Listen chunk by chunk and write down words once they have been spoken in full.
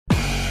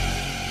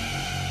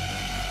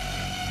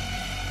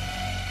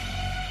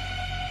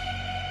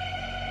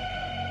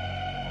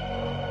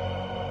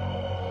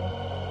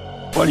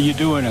What are you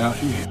doing out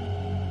here?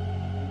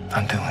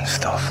 I'm doing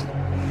stuff.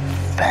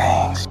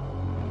 Thanks.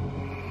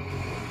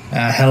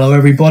 Hello,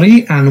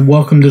 everybody, and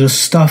welcome to the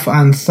Stuff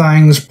and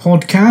Things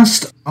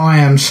podcast. I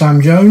am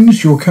Sam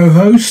Jones, your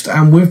co-host,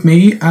 and with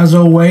me, as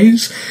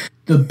always,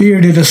 the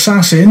bearded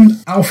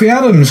assassin, Alfie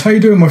Adams. How you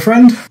doing, my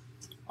friend?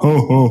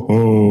 Ho, ho,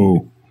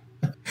 ho.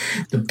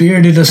 The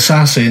bearded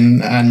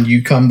assassin, and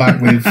you come back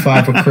with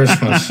Father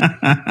Christmas.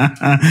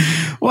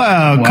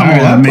 Well, come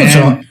on,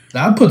 man.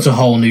 That puts a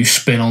whole new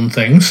spin on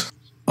things.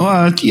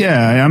 Well,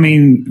 yeah, I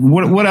mean,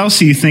 what else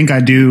do you think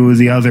I do with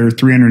the other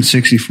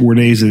 364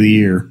 days of the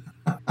year?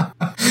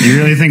 You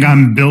really think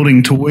I'm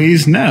building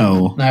toys?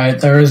 No. Now,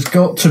 there has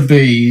got to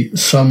be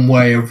some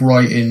way of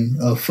writing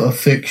a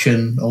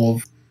fiction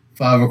of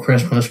Father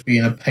Christmas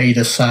being a paid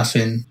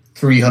assassin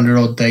 300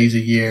 odd days a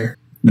year.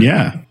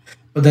 Yeah.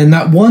 But then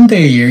that one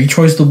day a year, he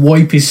tries to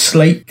wipe his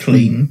slate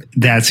clean.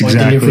 That's by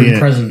exactly delivering it.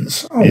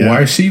 presents. Oh, Yeah.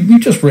 wow. See,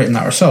 we've just written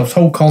that ourselves.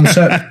 Whole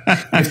concept.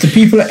 If the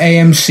people at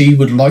AMC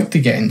would like to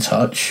get in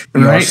touch,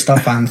 we are Right.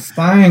 Stuff and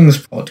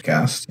Things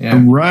podcast.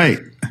 Yeah. Right.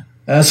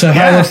 So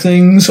how Yeah. are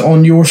things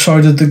on your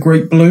side of the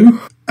Great Blue?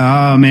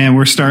 Oh man,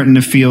 we're starting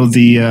to feel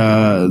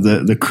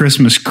the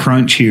Christmas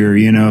crunch here.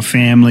 You know,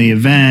 family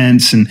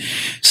events and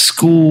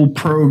school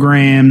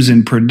programs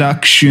and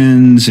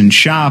productions and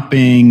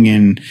shopping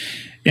and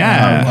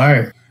yeah,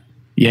 Wow.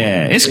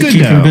 yeah, it's good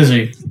Keep though. him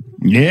busy.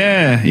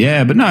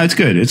 Yeah, but no, it's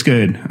good. It's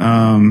good.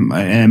 And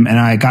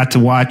I got to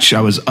watch.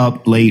 I was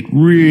up late,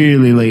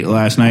 really late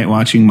last night,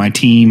 watching my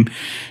team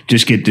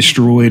just get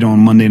destroyed on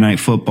Monday Night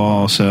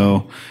Football.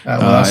 So,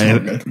 That's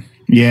not good.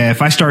 yeah,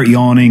 if I start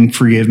yawning,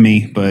 forgive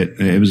me, but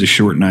it was a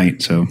short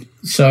night. So,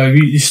 So if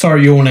you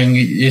start yawning,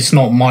 it's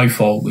not my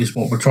fault, is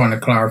what we're trying to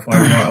clarify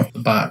right off the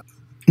bat.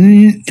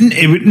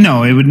 it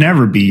would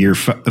never be your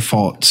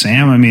fault,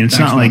 Sam. I mean, it's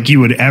Thanks, not man. like you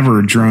would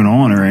ever drone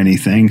on or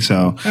anything.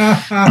 So,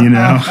 you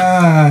know.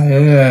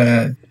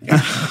 Yeah.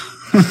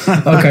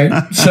 Okay,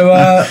 so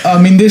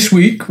I mean, this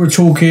week we're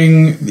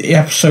talking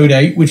episode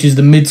 8, which is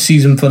the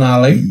mid-season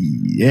finale.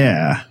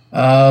 Yeah.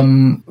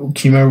 Can you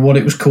remember what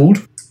it was called?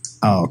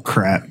 Oh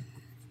crap.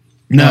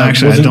 No, it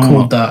actually, I wasn't don't.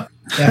 called that.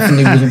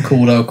 Definitely wasn't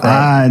called Oh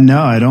Crap.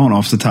 No, I don't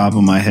off the top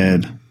of my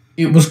head.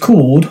 It was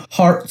called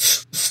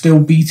Hearts Still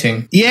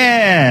Beating.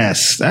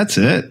 Yes, that's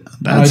it.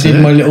 And I That's did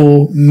it. my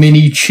little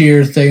mini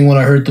cheer thing when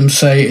I heard them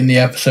say it in the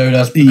episode.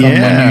 That's become my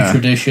Yeah. new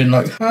tradition.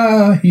 Like,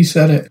 he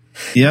said it.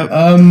 Yep.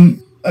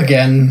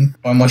 Again,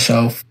 by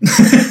myself.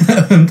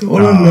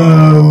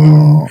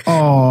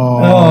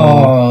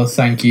 Oh,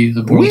 Thank you.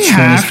 The we world's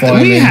have smallest to,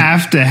 we violin.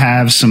 have to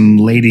have some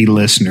lady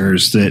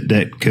listeners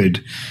that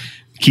could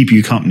keep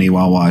you company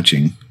while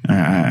watching.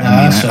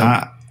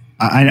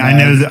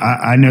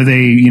 I know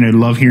they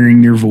love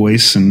hearing your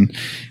voice and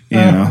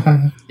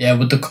Yeah,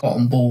 with the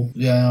cotton ball.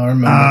 Yeah, I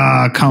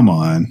remember. come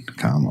on.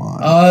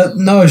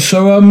 No,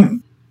 so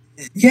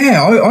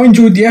I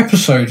enjoyed the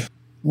episode.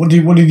 What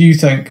did you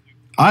think?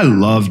 I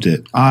loved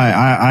it.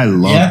 I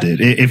loved Yeah? it.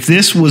 If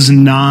this was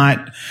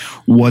not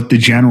what the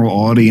general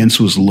audience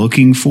was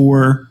looking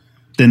for,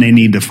 then they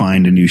need to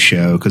find a new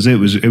show because it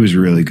was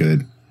really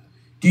good.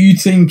 Do you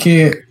think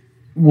it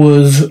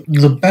was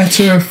the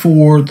better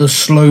for the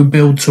slow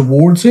build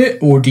towards it,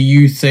 or do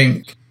you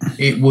think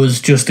it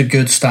was just a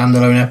good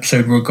standalone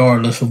episode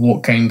regardless of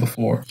what came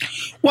before?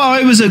 Well,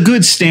 it was a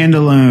good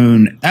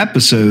standalone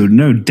episode,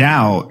 no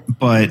doubt,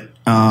 but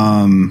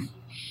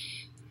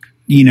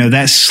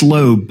that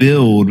slow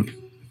build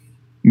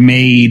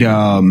made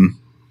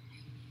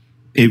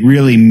it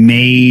really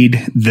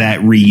made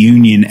that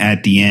reunion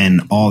at the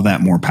end all that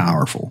more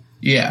powerful.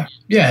 Yeah.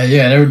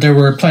 There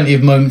were plenty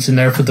of moments in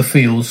there for the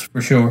feels,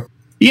 for sure.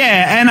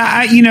 Yeah, and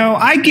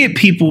I get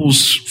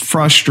people's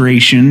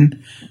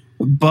frustration,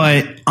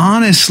 but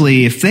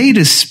honestly, if they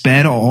just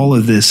sped all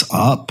of this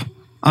up,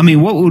 I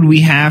mean, what would we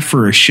have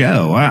for a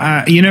show?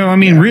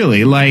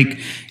 Really, like,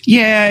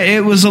 yeah,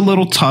 it was a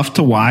little tough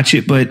to watch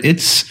it, but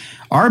it's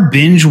our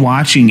binge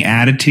watching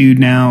attitude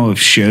now of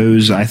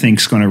shows. I think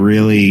it's going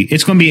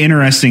to be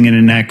interesting in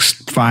the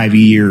next 5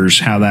 years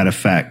how that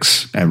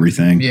affects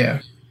everything. Yeah.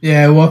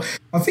 Well,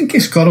 I think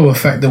it's got to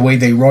affect the way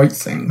they write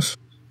things.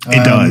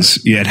 It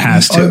does. Yeah, it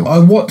has to. I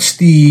watched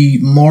the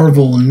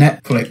Marvel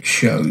Netflix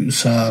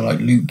shows like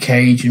Luke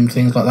Cage and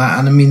things like that,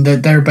 and I mean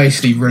they're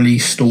basically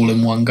released all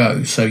in one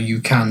go, so you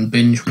can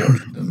binge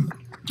watch them.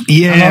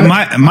 Yeah,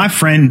 my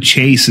friend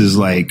Chase is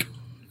like,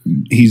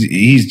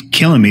 he's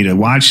killing me to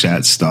watch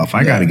that stuff.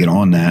 I got to get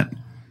on that.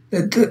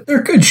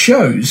 They're good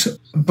shows,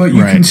 but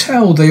you can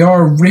tell they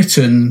are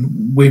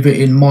written with it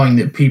in mind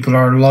that people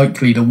are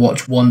likely to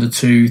watch 1 to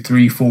 2,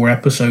 3, 4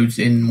 episodes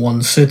in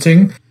one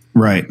sitting.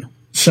 Right.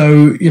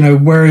 So,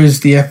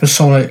 whereas the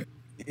episodic,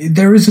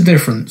 there is a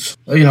difference.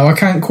 I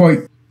can't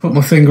quite put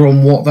my finger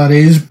on what that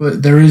is,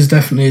 but there is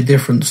definitely a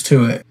difference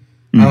to it.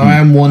 Mm-hmm. And I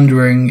am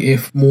wondering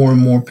if more and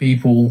more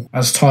people,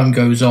 as time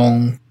goes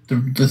on,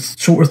 the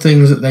sort of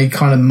things that they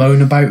kind of moan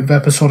about with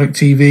episodic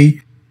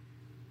TV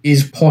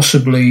is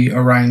possibly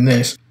around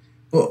this.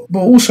 But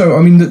also,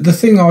 I mean, the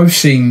thing I've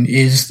seen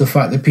is the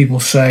fact that people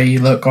say,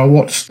 look, I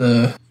watched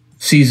the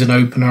season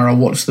opener, I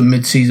watch the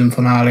mid-season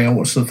finale, I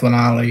watch the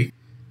finale.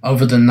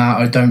 Other than that,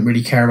 I don't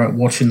really care about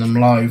watching them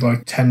live. I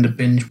tend to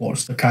binge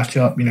watch to catch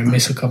up,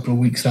 miss a couple of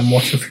weeks, then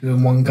watch a few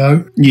in one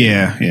go.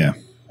 Yeah.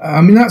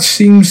 I mean, that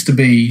seems to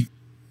be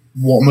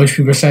what most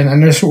people are saying.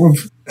 And there's sort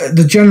of,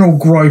 the general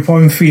gripe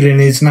I'm feeling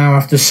is now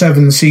after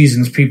 7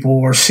 seasons,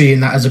 people are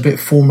seeing that as a bit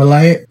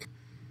formulaic.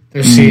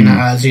 They're seeing it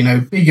as,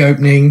 big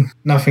opening,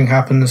 nothing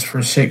happens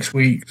for 6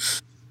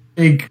 weeks.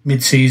 Big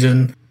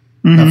mid-season,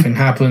 nothing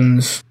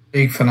happens.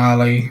 Big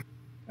finale.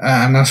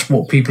 And that's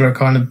what people are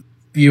kind of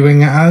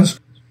viewing it as.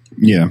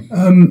 Yeah.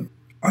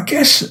 I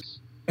guess,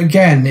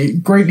 again,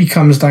 it greatly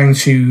comes down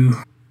to,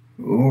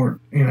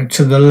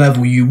 to the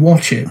level you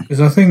watch it.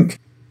 Because I think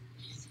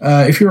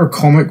if you're a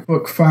comic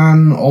book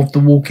fan of The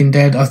Walking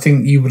Dead, I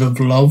think you would have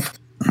loved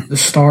the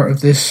start of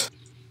this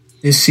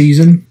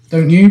season,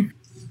 don't you?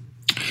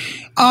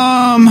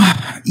 Well,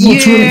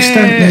 to an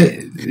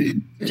extent that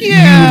you would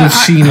have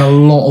seen a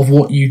lot of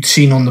what you'd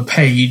seen on the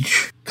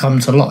page come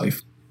to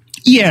life.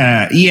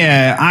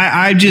 Yeah.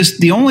 I just,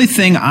 the only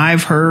thing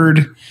I've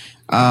heard,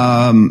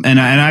 and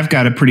I've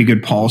got a pretty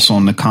good pulse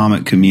on the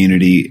comic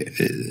community,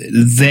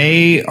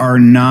 they are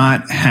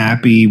not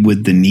happy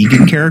with the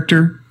Negan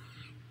character.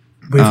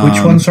 With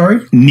which one,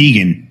 sorry?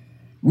 Negan.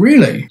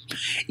 Really?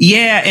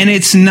 Yeah, and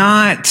it's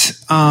not.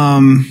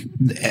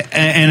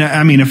 And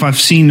I mean, if I've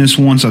seen this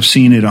once, I've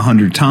seen it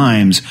 100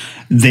 times.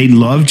 They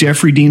love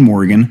Jeffrey Dean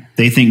Morgan.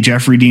 They think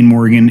Jeffrey Dean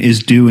Morgan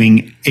is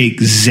doing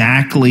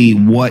exactly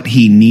what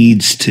he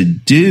needs to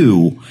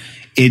do.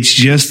 It's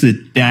just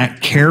that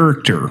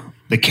character,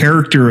 the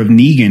character of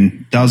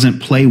Negan,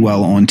 doesn't play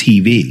well on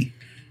TV.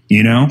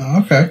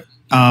 Okay.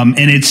 And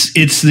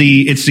it's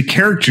the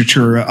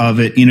caricature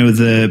of it,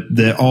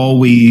 the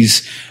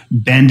always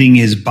bending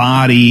his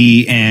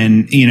body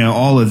and,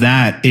 all of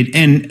that.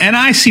 And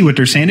I see what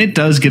they're saying. It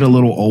does get a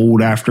little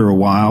old after a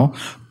while,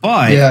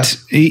 but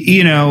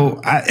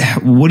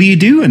what do you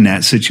do in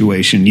that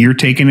situation? You're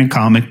taking a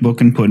comic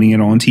book and putting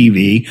it on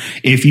TV.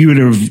 If you would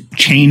have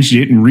changed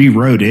it and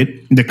rewrote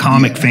it, the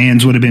comic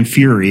fans would have been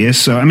furious.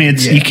 So, I mean,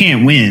 you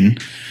can't win.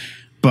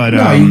 But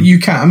no, you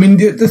can't. I mean,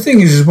 the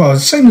thing is as well,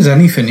 it's the same as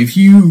anything. If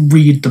you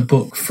read the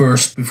book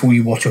first before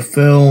you watch a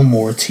film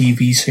or a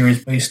TV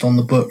series based on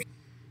the book,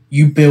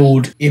 you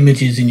build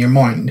images in your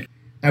mind.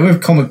 Now,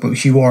 with comic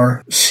books, you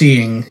are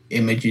seeing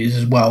images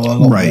as well a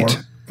lot more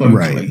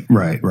vocally.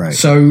 Right.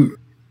 So,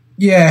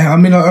 yeah, I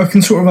mean, I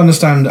can sort of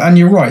understand. And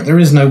you're right, there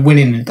is no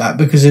winning at that,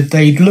 because if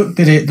they'd looked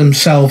at it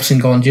themselves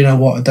and gone, do you know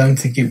what, I don't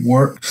think it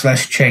works,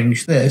 let's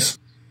change this,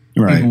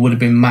 people would have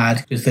been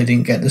mad because they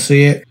didn't get to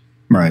see it.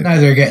 Right. Now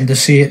they're getting to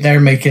see it, they're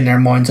making their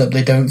minds up,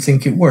 they don't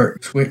think it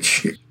works,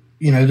 which,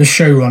 the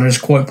showrunners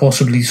quite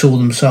possibly saw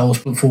themselves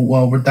but thought,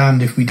 well, we're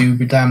damned if we do,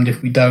 we're damned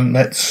if we don't,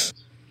 let's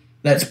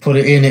put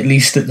it in at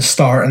least at the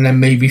start and then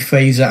maybe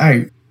phase it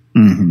out.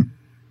 Mm-hmm.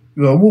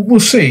 Well, we'll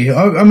see.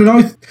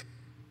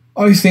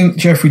 I think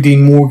Jeffrey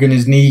Dean Morgan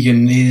as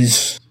Negan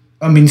is,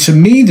 to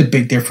me, the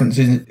big difference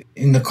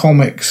in the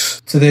comics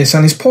to this,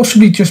 and it's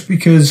possibly just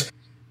because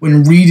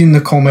when reading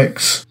the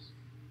comics,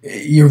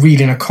 you're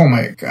reading a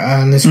comic,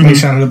 and this may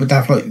sound a little bit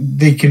daft, like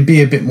they can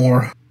be a bit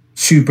more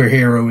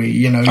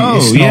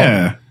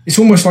superhero-y, it's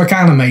almost like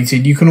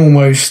animated. You can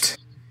almost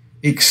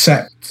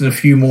accept a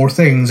few more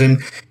things,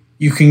 and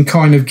you can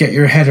kind of get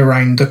your head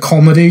around the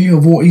comedy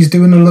of what he's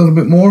doing a little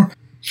bit more.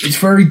 It's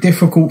very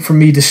difficult for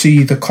me to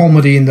see the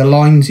comedy in the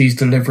lines he's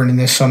delivering in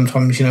this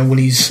sometimes, when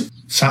he's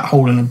sat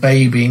holding a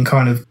baby and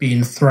kind of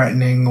being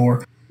threatening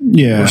or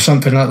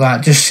something like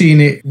that. Just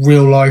seeing it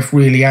real life,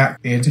 really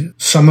acted.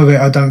 Some of it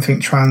I don't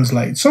think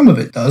translates. Some of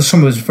it does.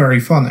 Some of it's very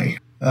funny.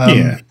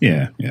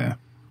 Yeah.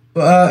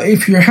 But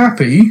if you're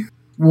happy,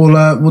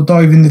 we'll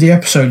dive into the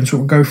episode and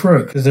sort of go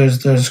through it,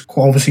 because there's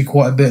obviously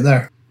quite a bit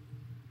there.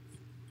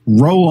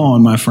 Roll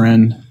on, my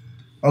friend.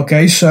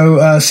 Okay,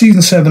 so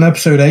Season 7,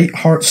 Episode 8,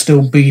 Heart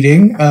Still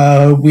Beating.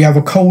 We have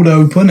a cold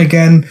open.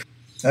 Again,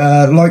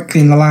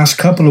 likely in the last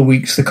couple of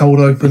weeks, the cold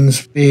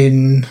open's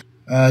been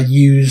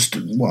used,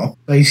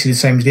 basically the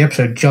same as the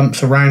episode,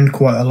 jumps around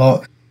quite a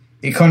lot.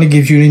 It kind of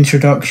gives you an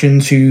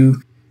introduction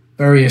to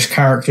various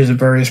characters at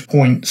various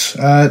points.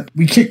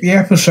 We kick the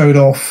episode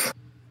off,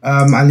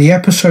 and the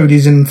episode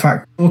is in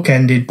fact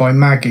bookended by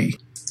Maggie.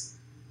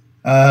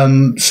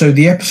 So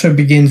the episode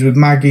begins with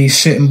Maggie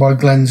sitting by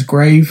Glenn's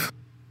grave.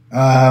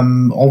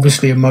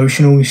 Obviously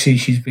emotional. You see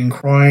she's been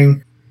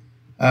crying.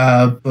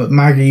 But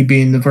Maggie,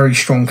 being the very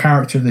strong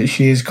character that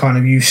she is,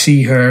 you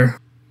see her,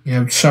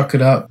 suck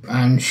it up,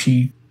 and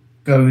she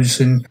goes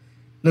and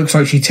looks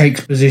like she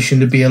takes position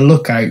to be a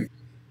lookout.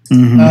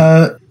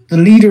 The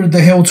leader of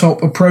the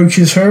Hilltop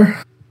approaches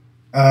her.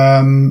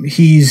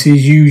 He's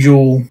his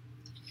usual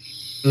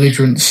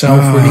belligerent self,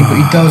 really, but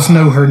he does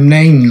know her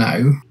name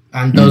now,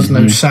 and does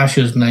know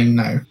Sasha's name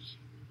now.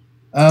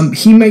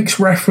 He makes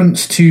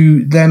reference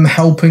to them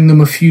helping them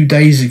a few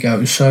days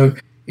ago, so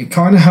it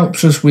kind of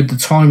helps us with the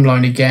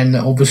timeline again,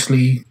 that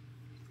obviously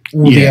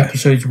all the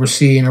episodes we're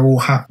seeing are all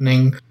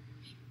happening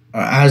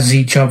as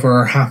each other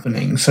are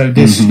happening. So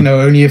this,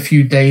 only a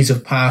few days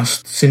have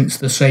passed since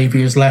the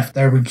Saviour's left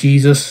there with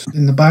Jesus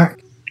in the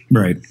back.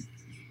 Right.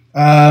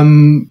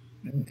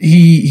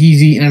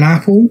 He's eating an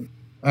apple.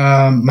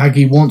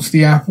 Maggie wants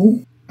the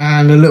apple,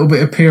 and a little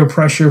bit of peer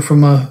pressure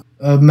from a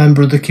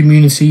member of the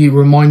community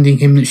reminding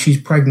him that she's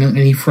pregnant,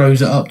 and he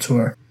throws it up to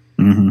her.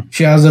 Mm-hmm.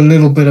 She has a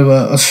little bit of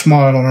a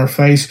smile on her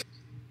face.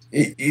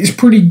 It's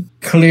pretty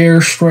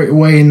clear straight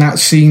away in that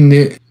scene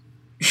that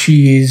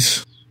she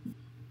is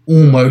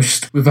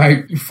almost,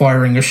 without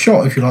firing a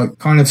shot, if you like,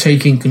 kind of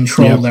taking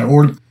control there.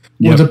 Or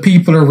the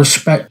people are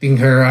respecting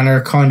her and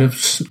are kind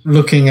of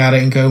looking at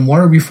it and going, why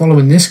are we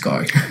following this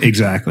guy?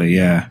 Exactly,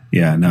 yeah.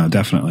 Yeah, no,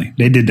 definitely.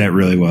 They did that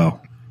really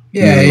well.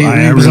 Yeah,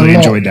 I really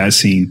enjoyed that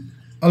scene.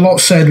 A lot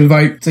said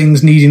without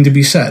things needing to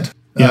be said,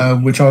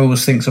 which I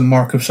always think is a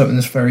mark of something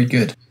that's very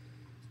good.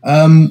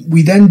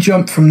 We then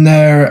jump from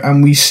there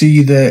and we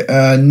see that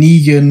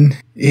Negan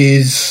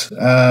is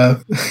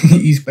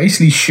he's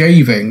basically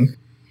shaving,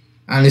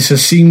 and it's a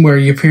scene where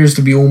he appears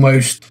to be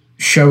almost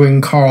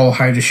showing Carl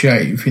how to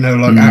shave,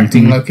 like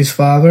acting like his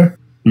father,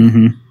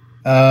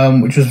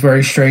 which was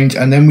very strange.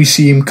 And then we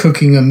see him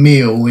cooking a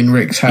meal in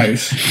Rick's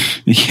house.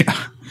 Just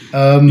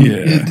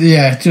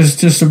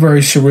a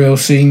very surreal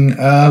scene.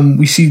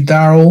 We see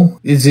Daryl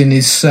is in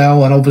his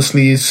cell and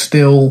obviously is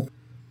still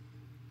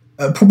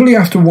probably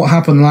after what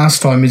happened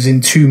last time is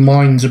in two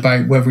minds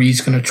about whether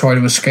he's going to try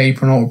to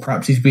escape or not, or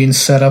perhaps he's being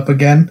set up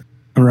again.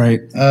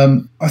 Right.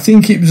 I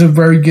think it was a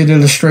very good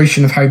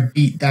illustration of how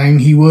beat down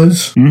he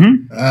was,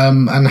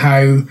 and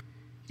how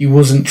he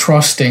wasn't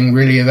trusting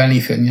really of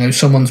anything.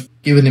 Someone's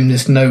given him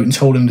this note and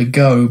told him to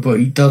go, but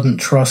he doesn't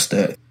trust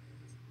it.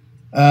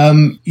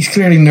 He's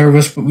clearly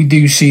nervous, but we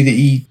do see that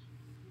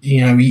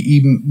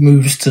he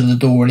moves to the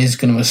door and is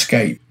going to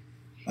escape.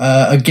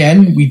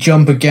 Again, we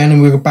jump again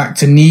and we're back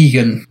to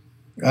Negan.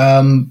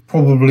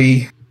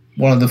 Probably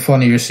one of the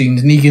funnier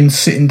scenes. Negan's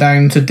sitting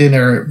down to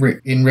dinner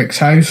in Rick's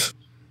house.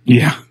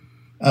 Yeah.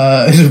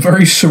 It's a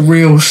very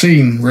surreal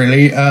scene,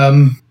 really.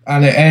 And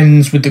it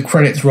ends with the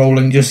credits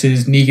rolling just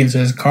as Negan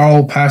says,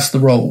 Carl, pass the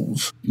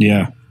rolls.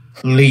 Yeah.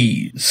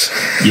 Please.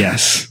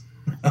 Yes.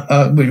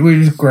 Which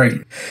is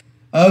great.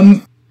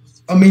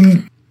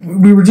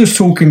 We were just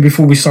talking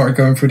before we started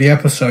going through the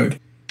episode.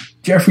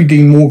 Jeffrey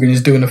Dean Morgan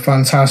is doing a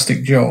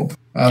fantastic job.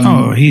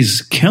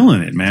 He's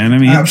killing it, man.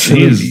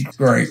 Absolutely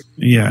great.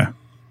 Yeah.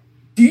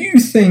 Do you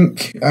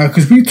think,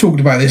 because we've talked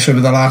about this over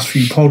the last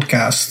few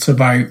podcasts,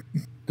 about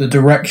the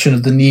direction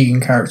of the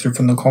Negan character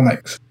from the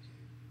comics,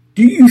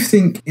 do you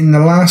think in the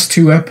last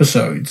two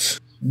episodes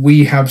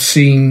we have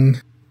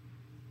seen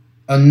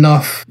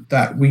enough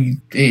that it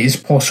is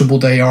possible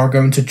they are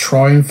going to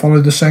try and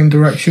follow the same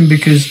direction?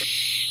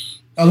 Because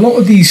a lot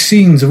of these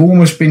scenes have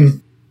almost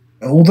been,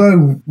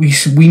 although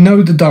we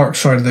know the dark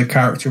side of the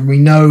character, we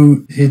know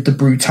the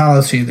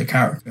brutality of the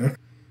character,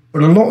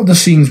 but a lot of the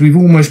scenes we've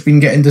almost been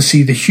getting to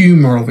see the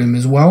humour of him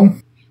as well.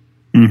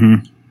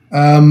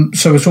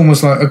 So it's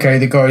almost like, okay,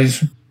 the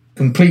guy's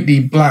completely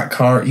black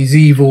heart, he's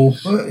evil,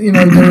 but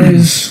there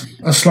is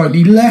a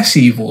slightly less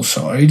evil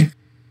side,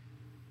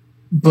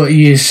 but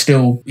he is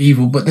still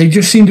evil. But they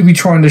just seem to be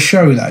trying to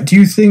show that. Do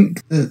you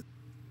think that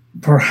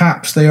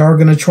perhaps they are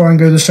going to try and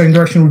go the same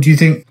direction, or do you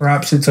think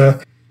perhaps it's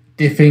a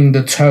dipping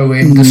the toe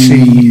in the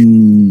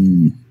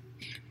sea?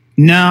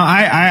 No,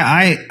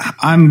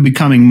 I'm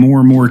becoming more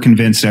and more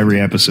convinced every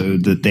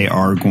episode that they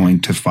are going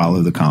to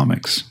follow the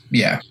comics.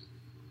 Yeah.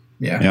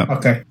 Yep.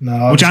 Okay.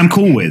 No, which I'm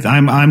cool with.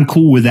 I'm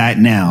cool with that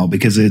now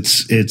because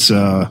it's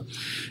well,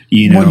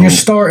 you're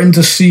starting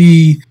to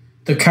see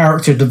the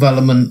character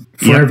development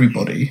for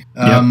everybody,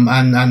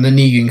 and the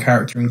Negan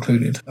character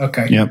included.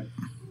 Okay. Yep.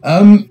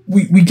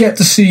 We get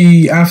to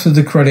see after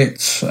the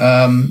credits,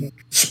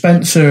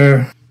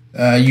 Spencer,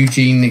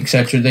 Eugene,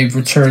 etc. They've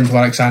returned to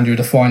Alexandria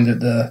to find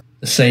that the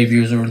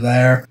saviors are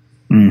there.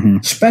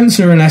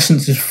 Spencer, in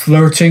essence, is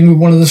flirting with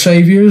one of the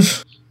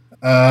saviors.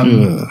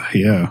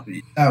 That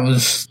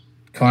was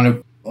kind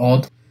of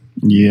odd.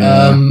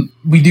 Yeah.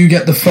 We do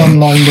get the fun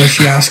line where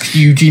she asks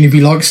Eugene if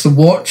he likes the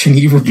watch, and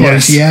he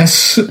replies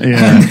yes.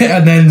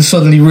 And then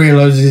suddenly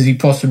realizes he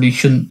possibly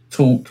shouldn't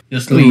talk,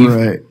 just leave.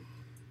 Right.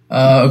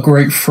 A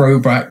great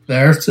throwback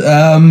there.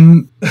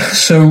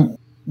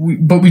 But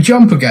we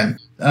jump again.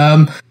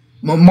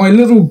 My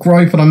little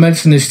gripe, and I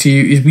mentioned this to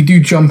you, is we do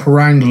jump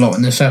around a lot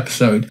in this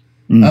episode.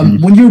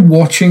 When you're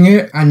watching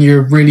it and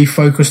you're really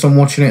focused on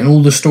watching it and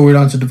all the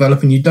storylines are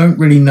developing, you don't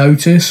really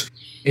notice.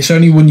 It's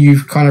only when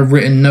you've kind of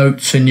written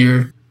notes and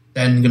you're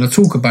then going to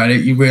talk about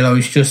it, you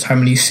realise just how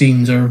many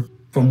scenes are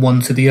from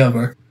one to the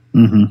other.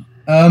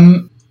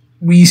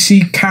 We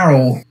see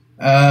Carol.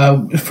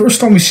 First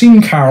time we've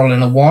seen Carol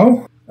in a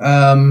while.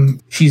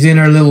 She's in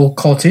her little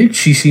cottage.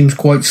 She seems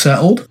quite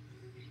settled.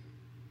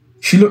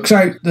 She looks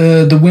out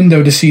the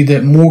window to see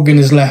that Morgan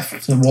has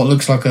left what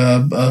looks like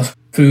a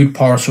food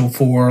parcel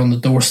for her on the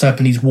doorstep,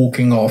 and he's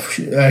walking off.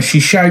 She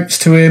shouts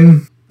to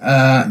him.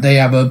 They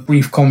have a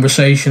brief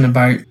conversation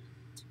about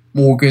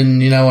Morgan.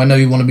 I know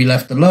you want to be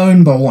left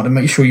alone, but I want to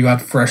make sure you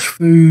had fresh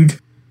food.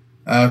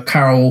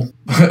 Carol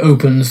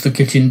opens the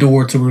kitchen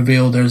door to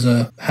reveal there's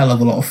a hell of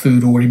a lot of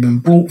food already been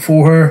brought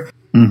for her.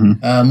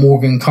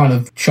 Morgan kind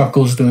of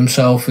chuckles to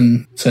himself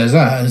and says,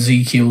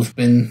 Ezekiel's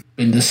been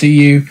to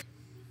see you.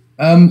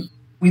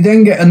 We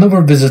then get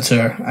another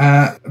visitor,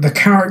 the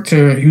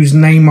character whose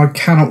name I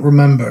cannot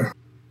remember,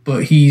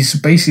 but he's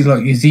basically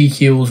like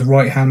Ezekiel's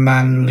right-hand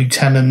man,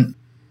 lieutenant.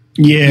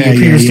 Yeah, he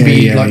appears to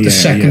be like the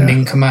second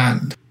in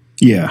command.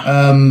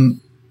 Yeah.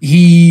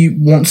 He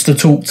wants to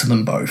talk to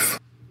them both.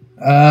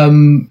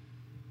 It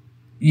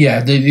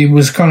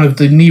was kind of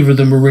neither of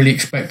them were really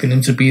expecting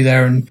him to be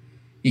there, and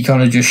he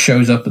kind of just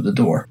shows up at the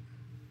door.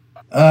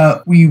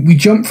 We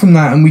jump from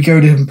that and we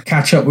go to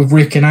catch up with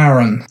Rick and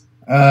Aaron.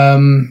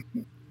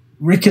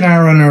 Rick and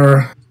Aaron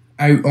are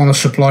out on a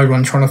supply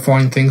run trying to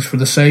find things for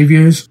the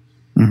Saviors.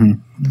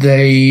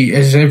 They,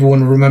 as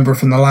everyone will remember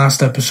from the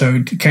last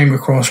episode, came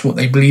across what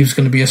they believe is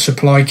going to be a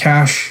supply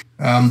cache,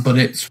 but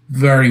it's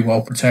very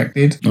well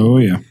protected. Oh,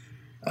 yeah.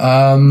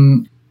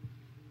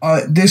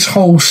 This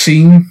whole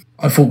scene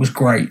I thought was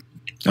great.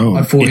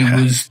 I thought it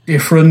was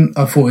different.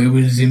 I thought it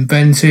was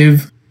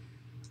inventive.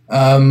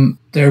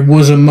 There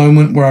was a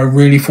moment where I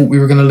really thought we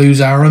were going to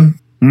lose Aaron.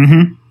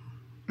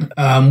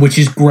 Which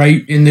is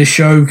great in this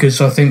show,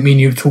 because I think me and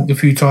you have talked a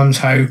few times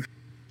how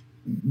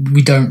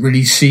we don't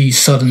really see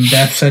sudden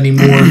deaths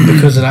anymore, and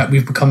because of that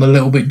we've become a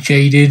little bit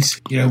jaded.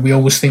 We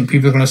always think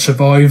people are going to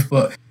survive,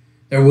 but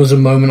there was a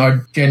moment I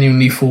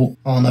genuinely thought,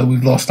 oh no,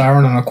 we've lost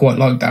Aaron, and I quite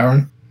liked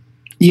Aaron.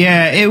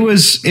 Yeah, it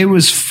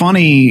was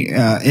funny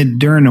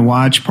during the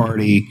watch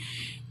party.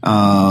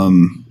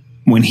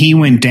 When he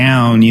went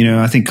down,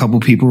 I think a couple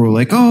people were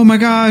like, oh my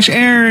gosh,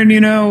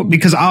 Aaron,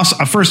 because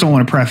first I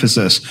want to preface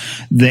this.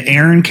 The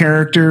Aaron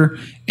character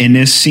in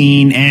this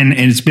scene, and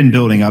it's been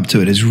building up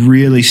to it, has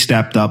really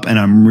stepped up, and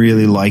I'm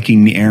really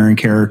liking the Aaron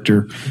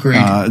character.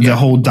 The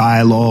whole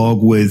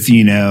dialogue with,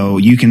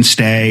 you can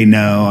stay,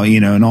 no,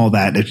 and all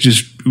that. It's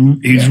just,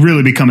 he's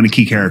really becoming a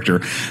key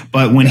character.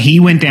 But when he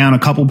went down, a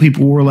couple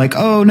people were like,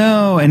 oh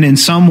no. And then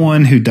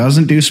someone who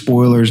doesn't do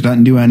spoilers,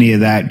 doesn't do any of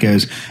that,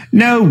 goes,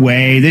 no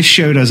way, this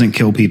show doesn't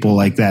kill people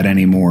like that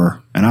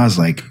anymore. And I was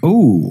like,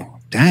 oh,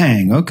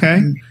 dang,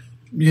 okay.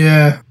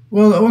 Yeah.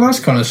 Well, that's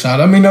kind of sad.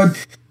 I mean,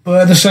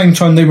 but at the same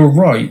time, they were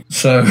right.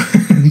 So,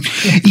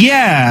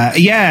 yeah.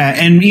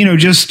 And,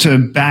 just to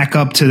back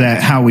up to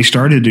that, how we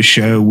started the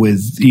show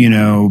with,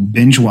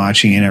 binge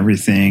watching and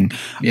everything.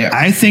 Yeah.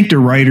 I think the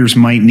writers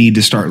might need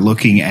to start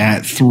looking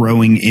at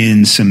throwing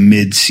in some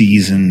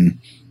mid-season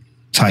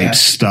type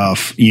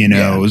stuff, and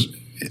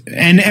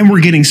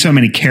we're getting so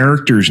many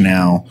characters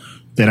now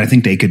that I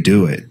think they could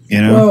do it,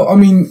 Well, I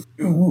mean,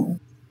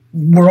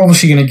 we're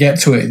obviously going to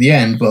get to it at the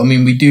end, but I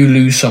mean, we do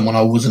lose someone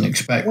I wasn't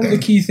expecting. One of the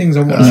key things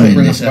I want to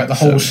bring up about the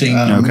whole scene,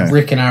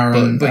 Rick and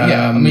Aaron, but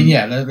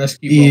let's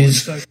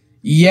keep on.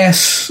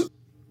 Yes,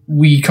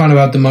 we kind of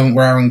had the moment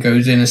where Aaron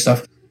goes in and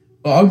stuff,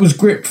 but I was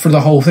gripped for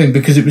the whole thing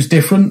because it was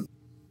different.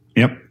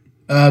 Yep.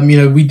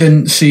 We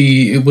didn't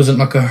see, it wasn't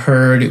like a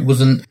herd, it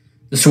wasn't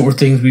the sort of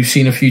things we've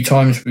seen a few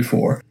times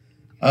before.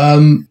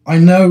 I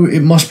know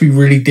it must be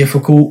really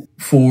difficult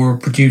for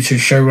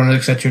producers, showrunners,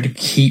 etc., to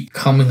keep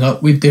coming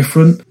up with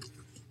different.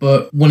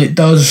 But when it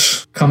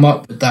does come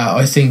up with that,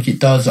 I think it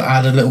does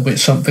add a little bit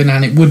something,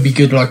 and it would be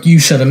good, like you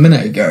said a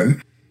minute ago,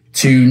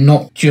 to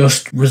not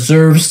just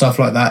reserve stuff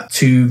like that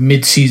to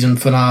mid-season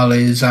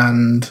finales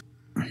and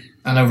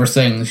other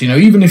things.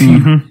 Even if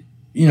you,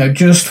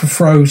 just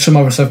throw some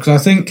other stuff, because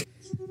I think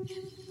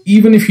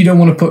even if you don't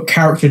want to put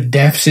character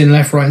deaths in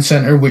left, right, and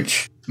center,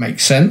 which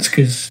makes sense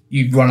because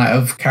you'd run out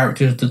of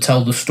characters to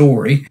tell the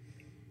story.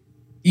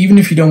 Even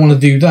if you don't want to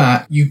do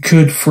that, you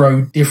could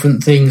throw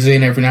different things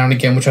in every now and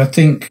again, which I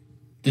think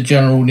the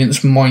general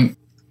audience might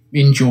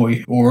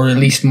enjoy, or at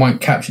least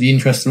might capture the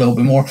interest a little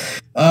bit more.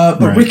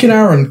 But right. Rick and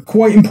Aaron,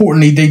 quite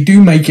importantly, they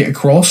do make it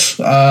across.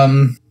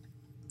 Aaron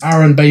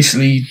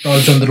basically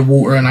dives under the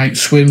water and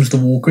outswims the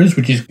walkers,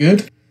 which is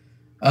good.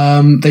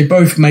 They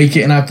both make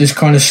it and have this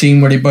kind of scene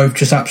where they both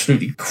just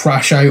absolutely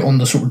crash out on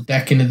the sort of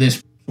decking of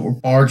this sort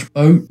of barge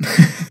boat.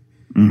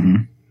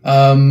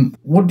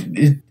 What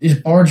is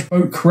barge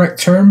boat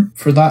correct term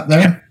for that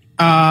there?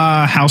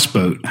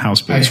 Houseboat.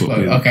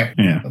 Okay.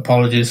 Yeah.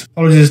 Apologies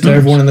to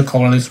everyone in the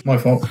colonies. My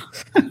fault.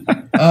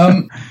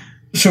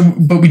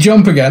 But we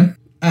jump again,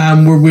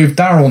 and we're with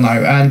Daryl now,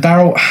 and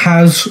Daryl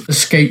has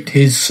escaped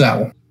his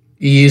cell.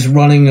 He is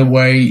running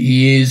away.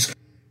 He is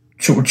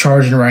sort of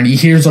charging around. He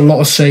hears a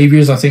lot of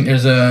saviors. I think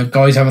there's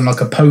guys having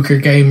like a poker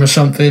game or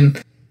something.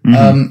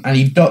 And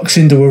he ducks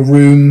into a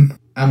room,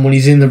 and when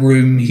he's in the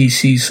room, he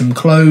sees some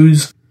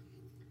clothes.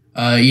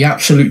 He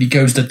absolutely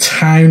goes to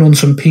town on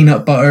some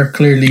peanut butter.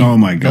 Clearly, oh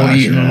my gosh, not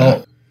eating a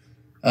lot.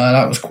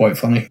 That was quite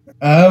funny.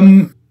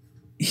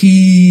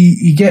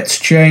 He gets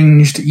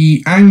changed.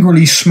 He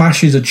angrily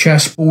smashes a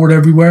chessboard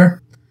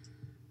everywhere.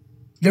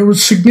 There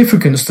was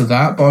significance to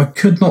that, but I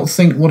could not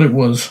think what it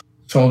was.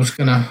 So I was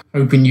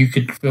hoping you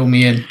could fill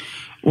me in.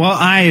 Well,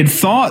 I had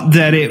thought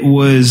that it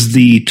was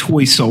the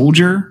toy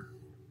soldier.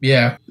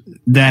 Yeah.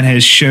 That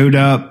has showed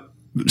up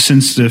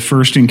since the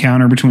first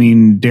encounter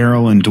between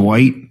Daryl and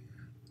Dwight.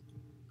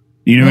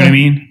 You know what I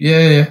mean?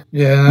 Yeah.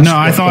 No,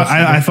 I thought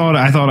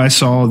I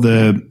saw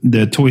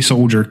the toy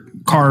soldier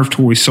carved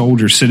toy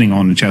soldier sitting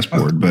on the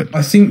chessboard. But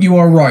I think you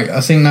are right.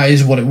 I think that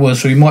is what it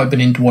was. So he might have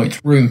been in Dwight's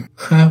room,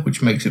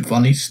 which makes it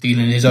funny,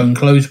 stealing his own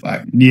clothes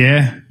back.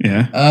 Yeah.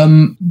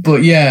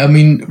 But yeah, I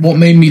mean, what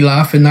made me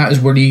laugh in that is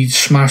where he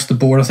smashed the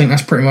board. I think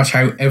that's pretty much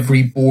how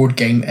every board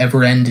game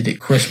ever ended at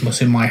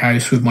Christmas in my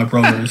house with my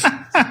brothers.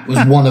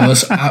 Was one of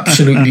us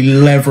absolutely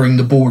levering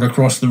the board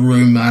across the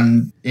room,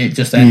 and it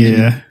just ended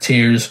in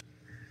tears.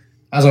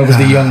 As I was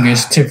the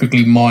youngest,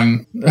 typically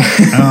mine.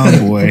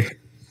 Oh boy.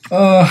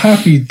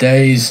 Happy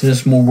days.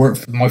 There's more work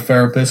for my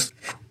therapist.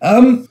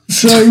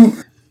 So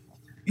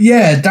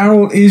yeah,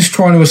 Daryl is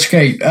trying to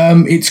escape.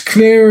 It's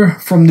clear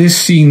from this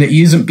scene that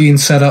he isn't being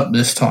set up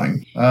this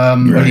time.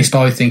 At least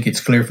I think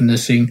it's clear from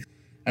this scene.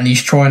 And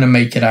he's trying to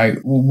make it out.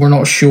 We're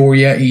not sure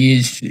yet. He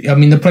is. I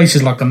mean, the place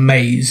is like a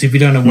maze if you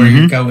don't know where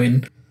you're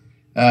going,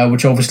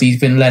 which obviously he's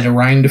been led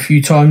around a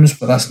few times,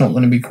 but that's not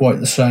going to be quite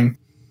the same.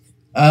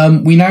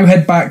 We now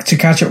head back to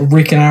catch up with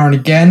Rick and Aaron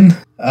again.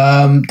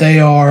 They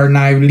are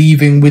now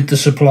leaving with the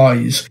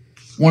supplies.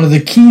 One of the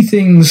key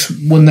things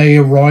when they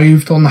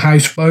arrived on the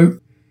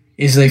houseboat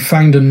is they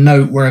found a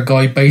note where a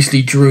guy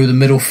basically drew the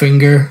middle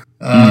finger,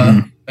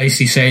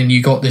 basically saying,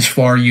 you got this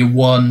far, you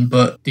won,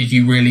 but did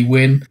you really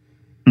win?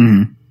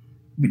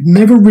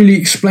 Never really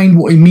explained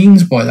what he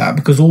means by that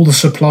because all the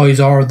supplies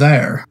are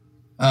there.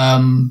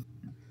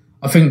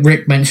 I think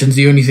Rick mentions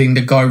the only thing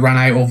the guy ran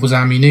out of was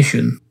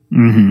ammunition.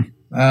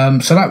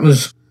 So that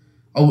was,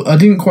 I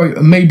didn't quite,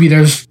 maybe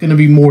there's going to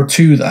be more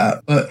to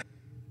that, but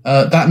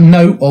that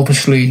note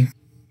obviously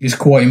is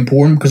quite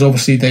important because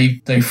obviously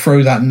they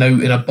throw that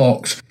note in a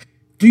box.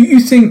 Do you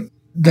think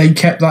they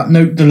kept that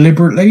note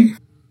deliberately?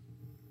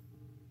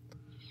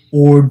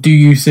 Or do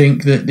you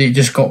think that it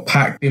just got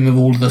packed in with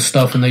all the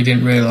stuff and they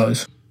didn't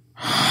realise?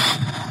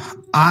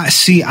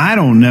 I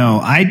don't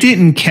know. I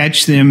didn't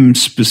catch them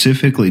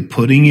specifically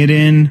putting it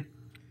in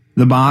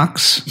the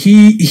box.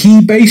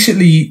 He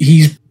basically,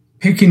 he's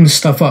picking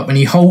stuff up and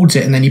he holds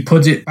it and then he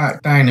puts it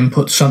back down and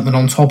puts something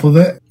on top of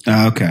it.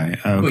 Okay.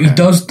 But he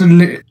does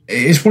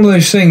it's one of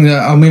those things that,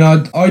 I mean,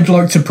 I'd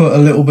like to put a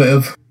little bit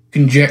of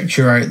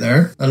conjecture out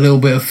there, a little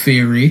bit of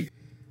theory.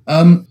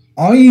 And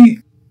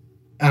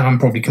I'm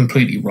probably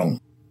completely wrong.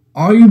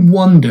 I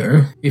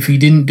wonder if he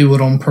didn't do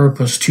it on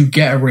purpose to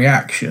get a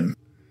reaction.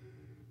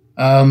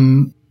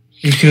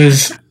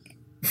 Because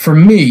for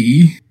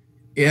me,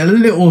 a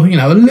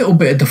little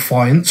bit of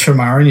defiance from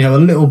Aaron, a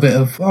little bit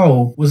of,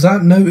 oh, was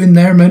that note in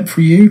there meant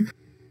for you?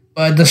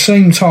 But at the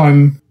same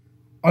time,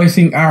 I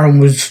think Aaron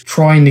was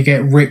trying to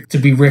get Rick to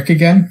be Rick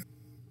again.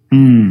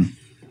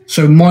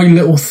 So my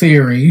little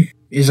theory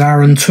is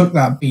Aaron took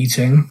that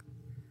beating,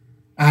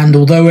 and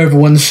although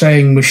everyone's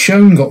saying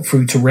Michonne got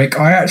through to Rick,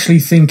 I actually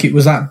think it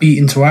was that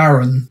beating to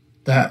Aaron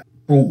that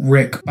brought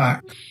Rick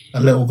back a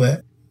little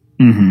bit.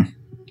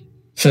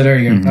 So there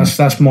you go.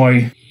 That's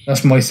my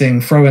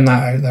thing. Throwing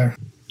that out there.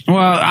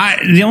 Well,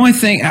 the only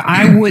thing,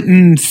 I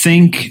wouldn't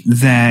think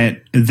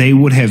that they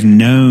would have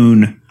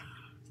known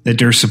that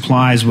their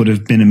supplies would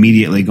have been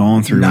immediately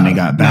gone through when they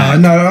got back.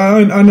 No,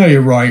 I know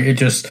you're right. It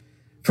just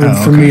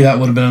for me that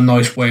would have been a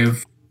nice way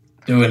of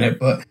doing it,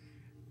 but.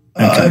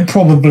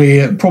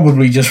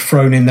 Probably just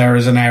thrown in there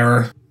as an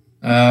error,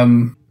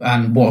 and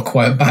what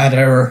quite a bad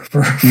error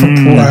for poor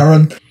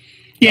Aaron.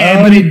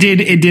 Yeah, but it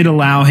did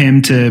allow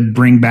him to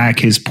bring back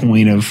his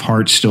point of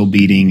heart still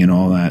beating and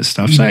all that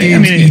stuff. So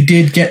he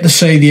did get to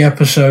say the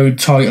episode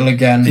title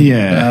again,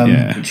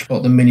 which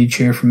got the mini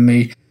cheer from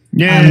me.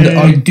 Yeah, and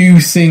I do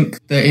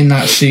think that in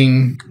that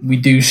scene we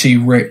do see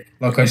Rick,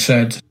 like I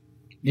said,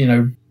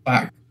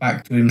 back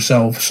to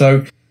himself.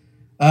 So.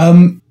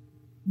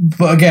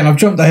 But again, I've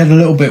jumped ahead a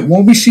little bit.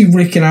 While we see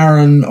Rick and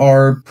Aaron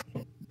are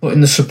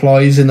putting the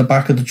supplies in the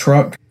back of the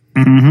truck,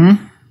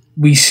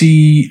 we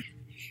see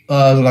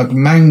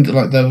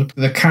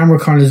the camera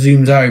kind of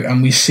zooms out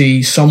and we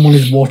see someone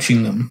is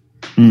watching them,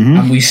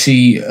 and we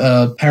see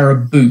a pair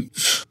of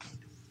boots.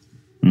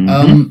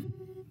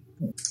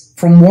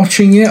 From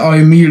watching it, I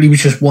immediately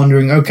was just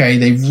wondering, okay,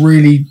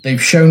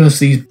 they've shown us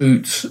these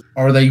boots.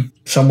 Are they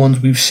someone's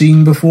we've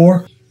seen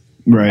before?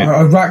 Right.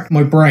 I racked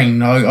my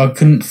brain. I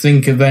couldn't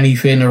think of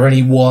anything or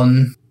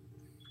anyone,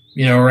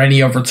 or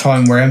any other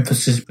time where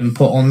emphasis has been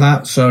put on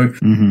that. So,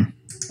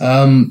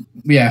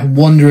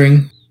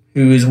 wondering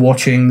who is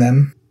watching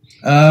them.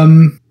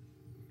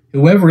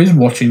 Whoever is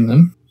watching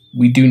them,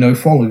 we do know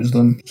follows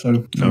them.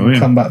 So we'll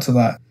come back to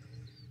that.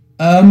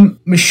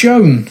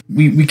 Michonne.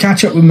 We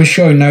catch up with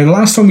Michonne. Now, the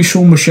last time we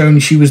saw Michonne,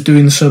 she was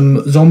doing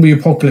some zombie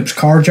apocalypse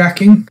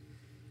carjacking.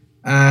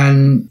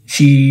 And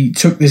she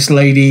took this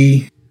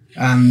lady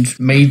and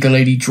made the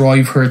lady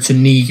drive her to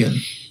Negan.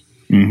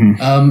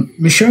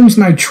 Michonne's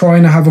now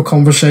trying to have a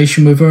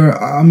conversation with her.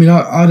 I mean,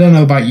 I don't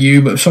know about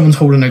you, but if someone's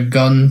holding a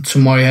gun to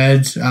my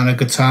head and a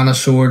katana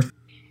sword,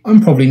 I'm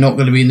probably not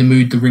going to be in the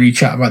mood to really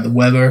chat about the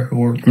weather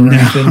or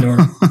anything. Or,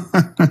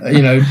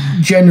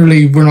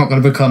 generally we're not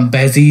going to become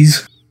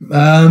bezies.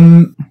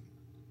 The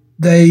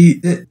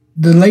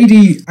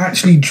lady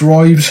actually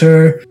drives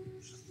her.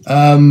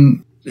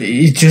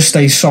 It just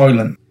stays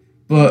silent.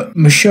 but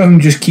Michonne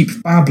just keeps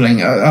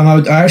babbling.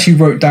 And I actually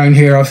wrote down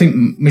here, I think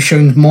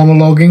Michonne's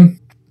monologuing.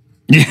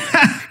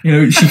 Yeah. You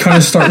know, she kind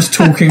of starts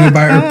talking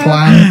about her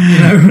plan, you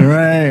know?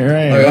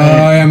 Right. Like,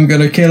 I am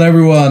going to kill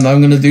everyone. I'm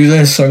going to do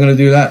this. I'm going to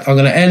do that. I'm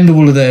going to end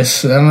all of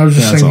this. And I was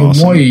just thinking,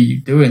 awesome. Why are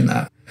you doing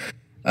that?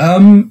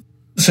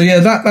 So yeah,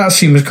 that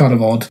seems kind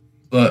of odd.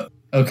 But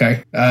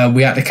okay,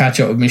 we had to catch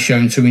up with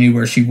Michonne so we knew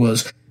where she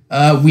was.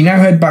 We now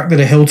head back to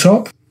the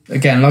hilltop.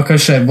 Again, like I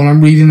said, when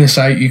I'm reading this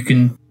out, you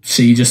can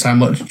see just how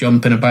much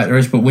jumping about there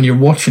is, but when you're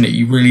watching it,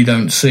 you really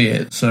don't see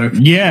it. So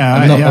yeah,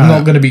 I'm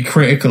not going to be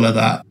critical of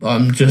that.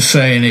 I'm just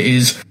saying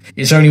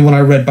it's only when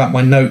I read back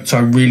my notes I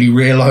really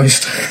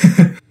realised.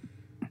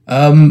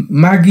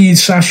 Maggie,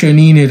 Sasha, and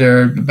Enid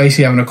are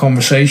basically having a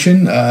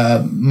conversation.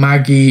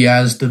 Maggie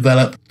has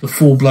developed the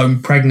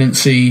full-blown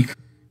pregnancy,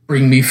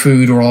 bring me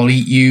food or I'll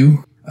eat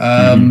you.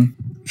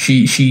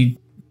 She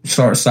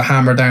starts to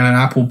hammer down an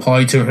apple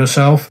pie to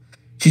herself.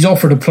 She's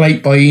offered a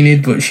plate by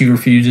Enid, but she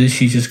refuses.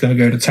 She's just going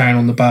to go to town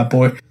on the bad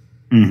boy.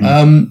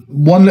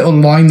 One little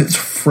line that's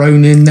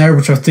thrown in there,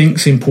 which I think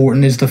is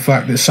important, is the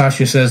fact that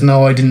Sasha says,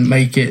 "No, I didn't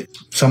make it.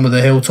 Some of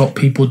the hilltop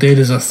people did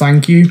as a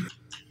thank you."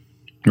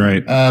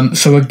 Right.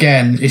 So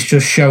again, it's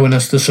just showing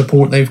us the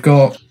support they've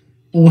got.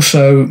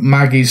 Also,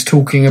 Maggie's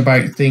talking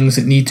about things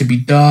that need to be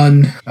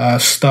done,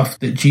 stuff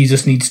that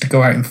Jesus needs to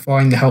go out and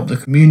find to help the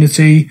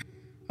community.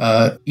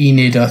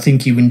 Enid, I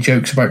think, even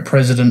jokes about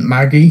President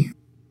Maggie.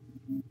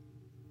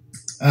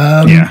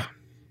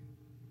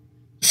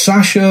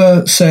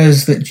 Sasha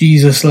says that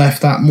Jesus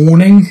left that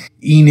morning.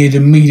 Enid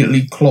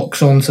immediately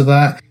clocks onto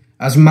that.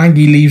 As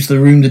Maggie leaves the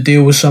room to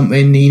deal with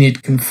something,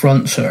 Enid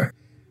confronts her.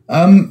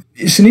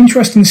 It's an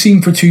interesting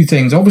scene for two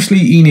things. Obviously,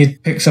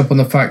 Enid picks up on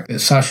the fact that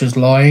Sasha's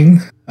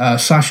lying.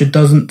 Sasha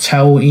doesn't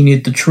tell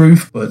Enid the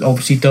truth, but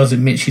obviously does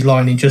admit she's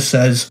lying and just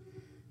says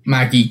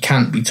Maggie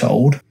can't be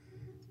told.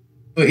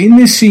 But in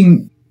this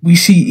scene, we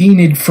see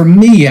Enid, for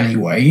me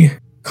anyway,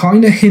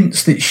 kind of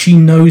hints that she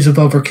knows of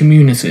other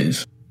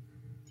communities.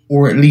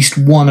 Or at least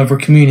one other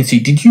community.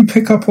 Did you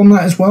pick up on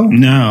that as well?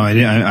 No, I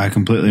did. I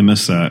completely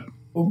missed that.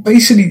 Well,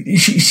 basically,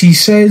 she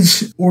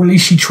says, or at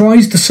least she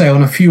tries to say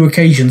on a few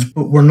occasions,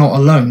 but we're not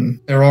alone.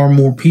 There are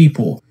more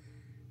people.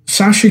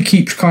 Sasha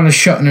keeps kind of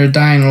shutting her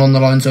down along the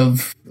lines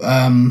of,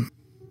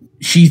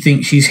 she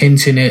thinks she's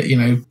hinting at,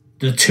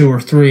 the 2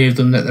 or 3 of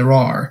them that there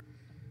are.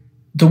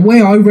 The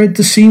way I read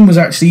the scene was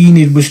actually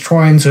Enid was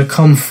trying to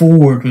come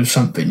forward with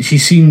something. She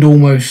seemed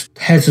almost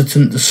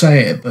hesitant to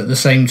say it, but at the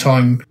same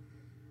time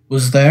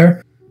was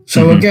there.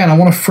 So again, I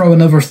want to throw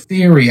another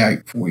theory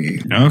out for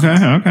you.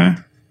 Okay.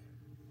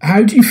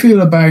 How do you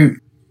feel about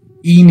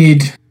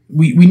Enid?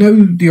 We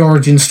know the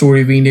origin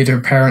story of Enid,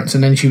 her parents,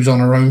 and then she was on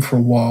her own for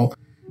a while,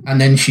 and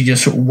then she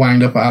just sort of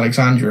wound up at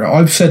Alexandria.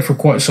 I've said for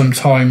quite some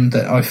time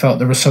that I felt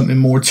there was something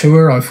more to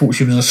her. I thought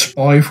she was a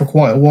spy for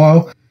quite a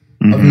while.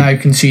 I've now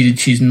conceded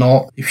she's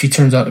not. If she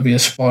turns out to be a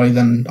spy,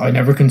 then I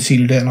never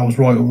conceded it and I was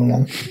right all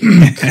along.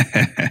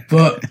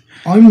 But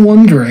I'm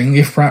wondering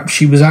if perhaps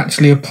she was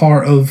actually a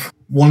part of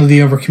one of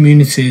the other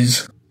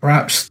communities,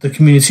 perhaps the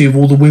community of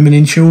all the women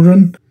and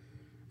children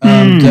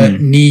that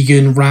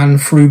Negan ran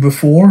through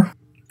before.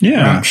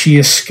 Yeah. Perhaps she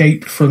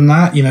escaped from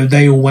that.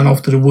 They all went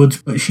off to the woods,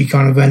 but she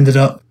kind of ended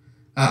up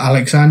at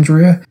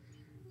Alexandria.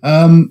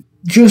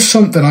 Just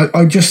something.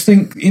 I just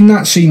think in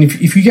that scene,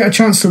 if you get a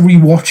chance to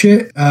rewatch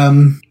it,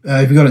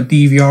 if you got it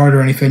DVR'd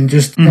or anything,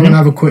 just go and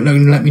have a quick look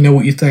and let me know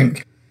what you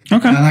think.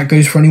 Okay. And that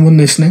goes for anyone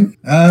listening.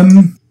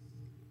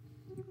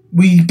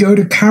 We go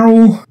to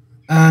Carol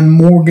and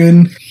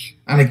Morgan,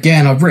 and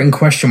again, I've written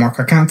question mark.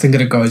 I can't think of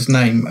the guy's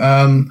name.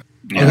 I'm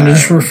going to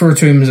just refer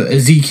to him as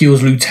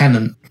Ezekiel's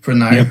lieutenant for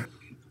now.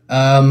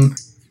 Yep.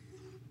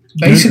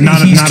 Basically,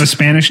 not a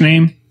Spanish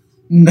name.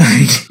 No,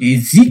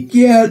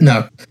 Ezekiel.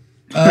 No.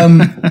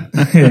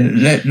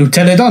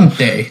 Lieutenant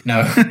Dante. No.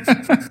 I've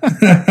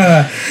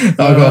got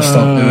to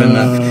stop doing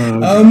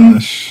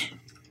that.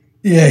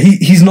 Yeah,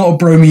 he's not a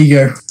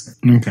bromigo.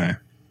 Okay.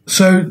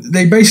 So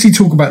they basically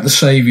talk about the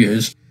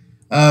saviors.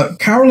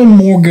 Carol and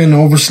Morgan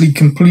obviously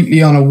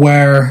completely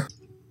unaware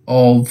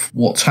of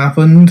what's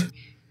happened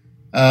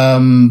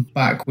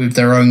back with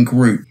their own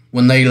group.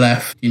 When they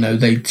left,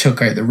 they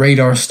took out the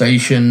radar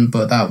station,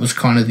 but that was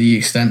kind of the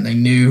extent they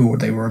knew or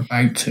they were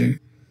about to.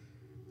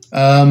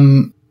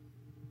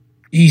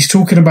 He's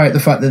talking about the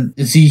fact that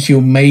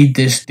Ezekiel made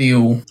this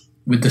deal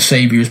with the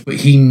saviors, but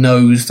he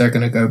knows they're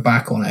going to go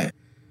back on it.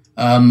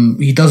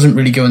 He doesn't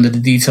really go into the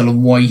detail of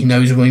why he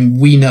knows. I mean,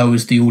 we know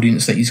as the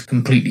audience that he's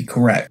completely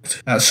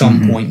correct. At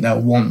some point,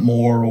 they'll want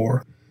more,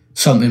 or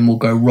something will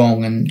go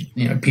wrong, and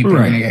people are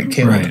going to get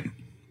killed.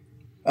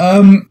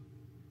 Right.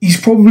 He's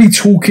probably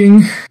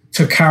talking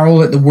to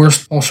Carol at the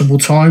worst possible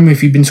time.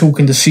 If he'd been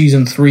talking to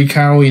season 3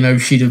 Carol,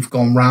 she'd have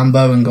gone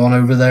Rambo and gone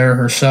over there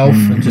herself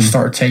and just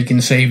started taking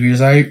saviors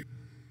out.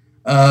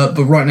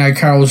 But right now,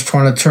 Carol's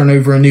trying to turn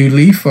over a new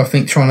leaf. I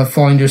think trying to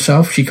find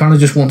herself. She kind of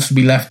just wants to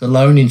be left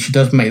alone, and she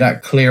does make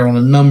that clear on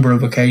a number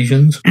of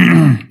occasions.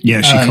 Yeah,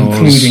 she calls,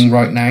 including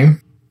right now.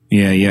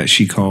 Yeah,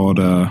 she called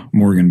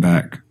Morgan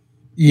back.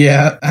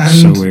 Yeah,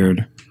 and so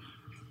weird.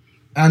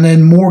 And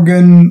then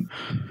Morgan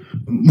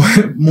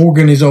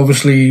is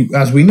obviously,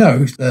 as we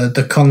know,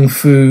 the kung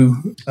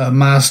fu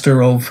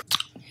master of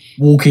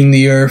walking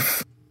the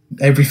earth.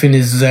 Everything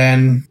is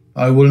Zen.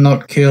 I will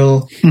not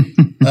kill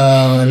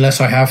unless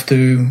I have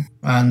to,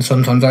 and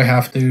sometimes I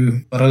have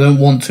to, but I don't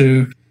want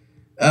to.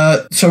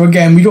 So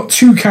again, we got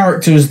two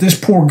characters. This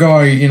poor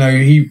guy,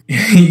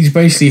 he's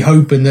basically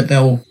hoping that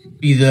they'll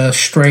be the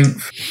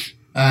strength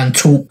and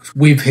talk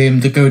with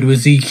him to go to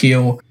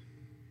Ezekiel.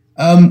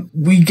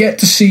 We get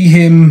to see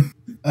him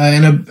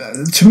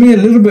to me, a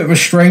little bit of a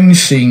strange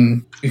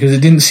scene because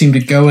it didn't seem to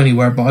go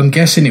anywhere, but I'm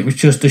guessing it was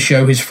just to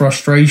show his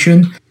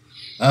frustration.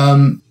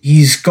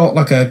 He's got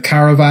like a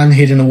caravan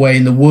hidden away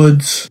in the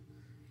woods.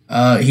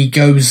 He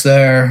goes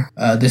there,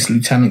 this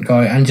lieutenant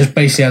guy, and just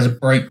basically has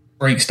a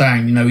breaks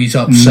down. He's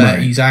upset,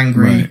 he's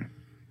angry,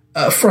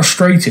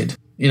 frustrated.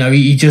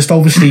 He just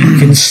obviously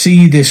can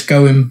see this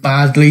going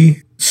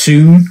badly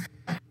soon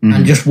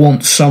and just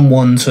wants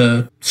someone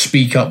to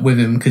speak up with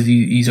him because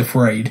he's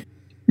afraid.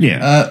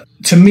 Yeah.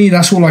 To me,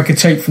 that's all I could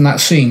take from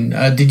that scene.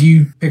 Did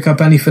you pick up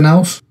anything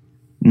else?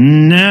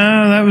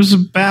 No, that was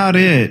about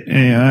it.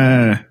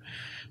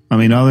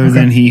 Other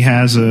than he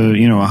has a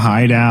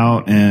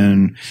hideout,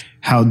 and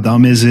how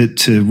dumb is it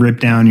to rip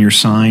down your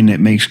sign that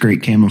makes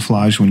great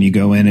camouflage when you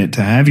go in it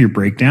to have your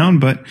breakdown.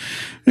 But,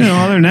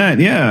 other than that,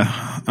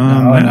 yeah.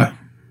 I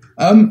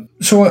know.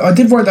 So I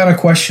did write down a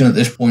question at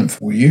this point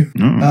for you.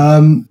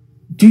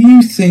 Do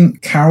you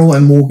think Carol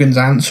and Morgan's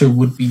answer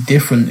would be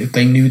different if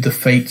they knew the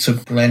fates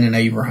of Glenn and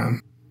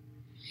Abraham?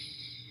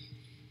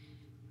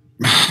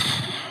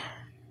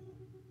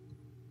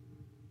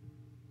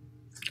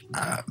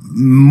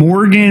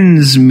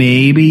 Morgan's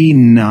maybe,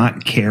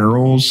 not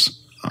Carol's.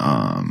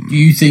 Do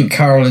you think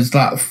Carol is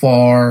that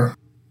far?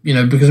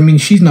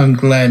 Because she's known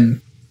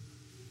Glenn.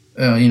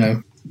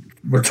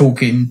 We're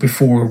talking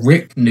before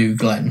Rick knew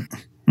Glenn.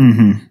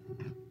 Mm-hmm.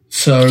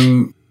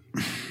 So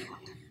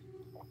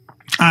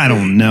I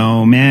don't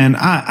know, man.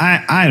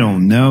 I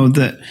don't know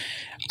that.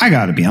 I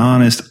got to be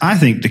honest. I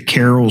think the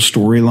Carol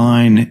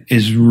storyline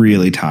is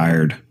really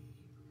tired.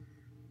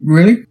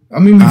 Really?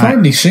 We've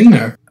hardly seen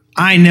her.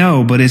 I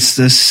know, but it's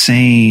the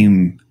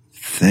same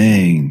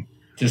thing.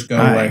 Just go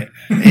away.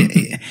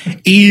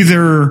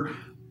 Either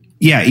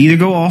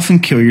go off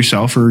and kill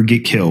yourself or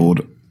get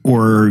killed,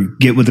 or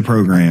get with the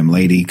program,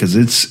 lady, because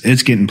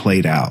it's getting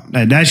played out.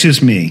 That's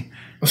just me.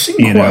 I've seen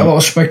quite a lot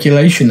of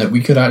speculation that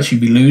we could actually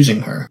be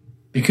losing her,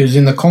 because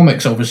in the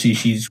comics, obviously,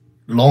 she's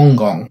long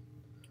gone.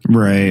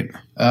 Right.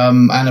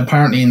 And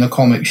apparently in the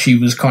comics, she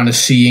was kind of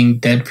seeing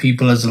dead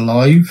people as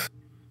alive.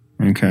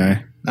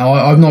 Okay. Now,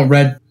 I've not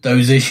read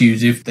those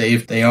issues if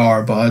they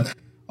are, but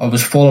I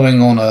was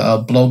following on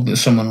a blog that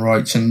someone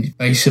writes, and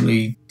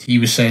basically he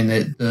was saying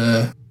that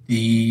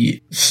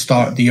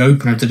the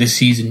opener to this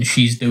season,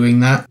 she's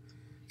doing that.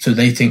 So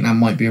they think that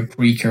might be a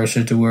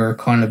precursor to her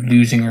kind of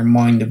losing her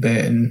mind a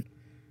bit, and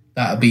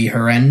that'll be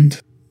her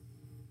end.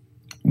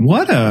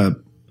 What a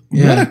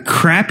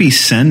crappy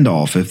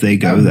send-off if they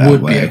go that way.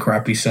 Would be a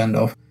crappy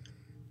send-off.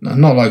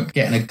 Not like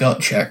getting a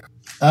gut check.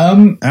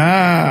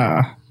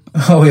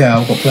 Oh yeah,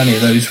 I've got plenty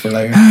of those for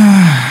later.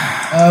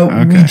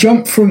 Okay.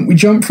 We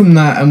jump from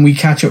that and we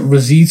catch up with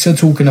Rosita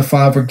talking to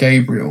Father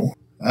Gabriel.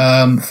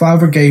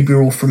 Father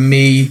Gabriel, for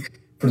me,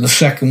 for the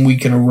second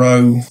week in a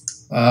row,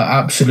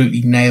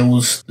 absolutely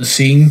nails the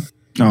scene.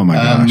 Oh my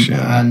gosh!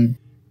 Yeah. And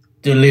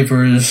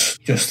delivers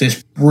just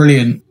this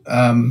brilliant.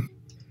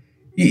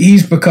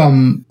 He's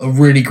become a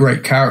really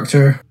great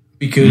character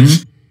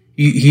because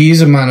he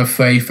is a man of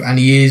faith and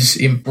he is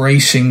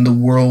embracing the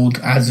world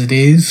as it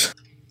is,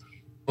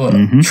 but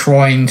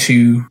trying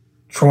to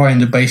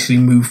basically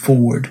move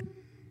forward.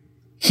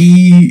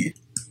 He,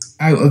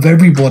 out of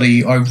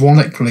everybody,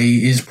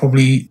 ironically, is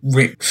probably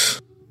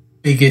Rick's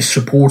biggest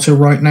supporter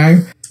right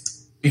now,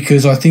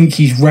 because I think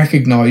he's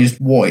recognized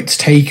what it's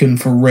taken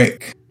for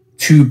Rick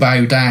to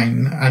bow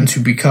down and to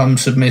become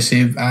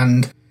submissive,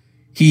 and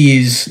he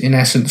is, in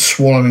essence,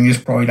 swallowing his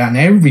pride and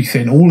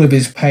everything, all of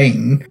his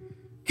pain,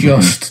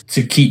 just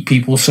to keep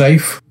people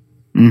safe.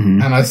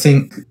 And I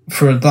think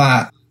for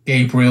that,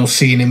 Gabriel's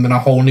seeing him in a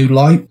whole new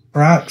light,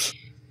 perhaps.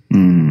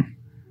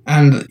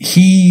 And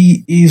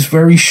he is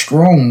very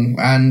strong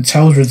and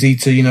tells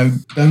Rosita,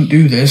 don't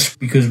do this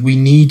because we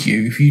need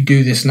you. If you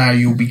do this now,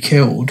 you'll be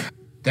killed.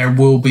 There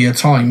will be a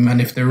time, and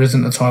if there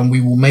isn't a time,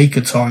 we will make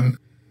a time.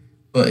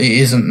 But it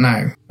isn't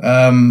now.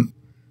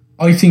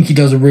 I think he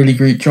does a really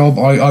great job.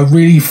 I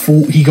really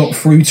thought he got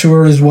through to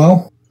her as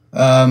well.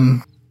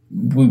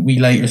 We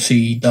later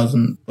see he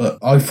doesn't, but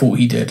I thought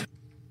he did.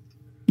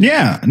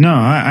 Yeah, no,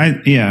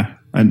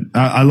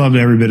 I loved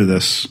every bit of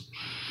this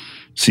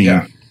scene.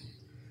 Yeah.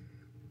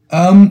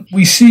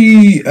 We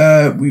see,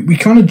 we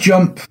kind of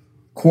jump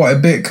quite a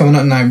bit coming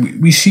up now.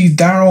 We see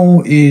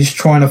Daryl is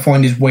trying to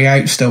find his way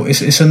out still.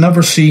 It's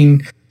another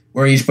scene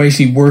where he's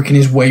basically working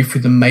his way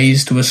through the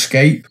maze to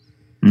escape.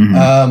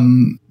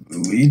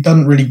 It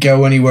doesn't really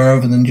go anywhere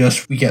other than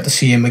just we get to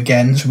see him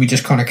again, so we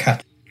just kind of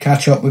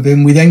catch up with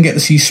him. We then get to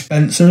see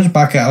Spencer's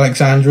back at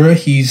Alexandria.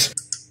 He's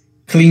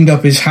cleaned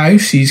up his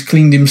house, he's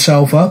cleaned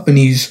himself up, and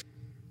he's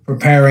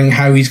preparing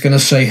how he's going to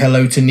say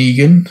hello to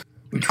Negan.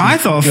 Which I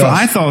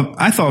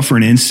thought for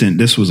an instant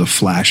this was a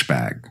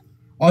flashback.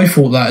 I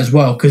thought that as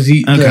well because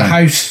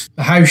the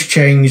house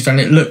changed and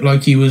it looked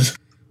like he was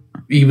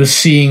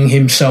seeing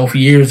himself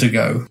years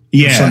ago.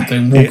 Yeah, or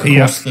something walk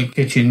across the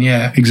kitchen.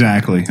 Yeah,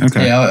 exactly.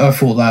 Okay, yeah, I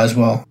thought that as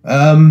well.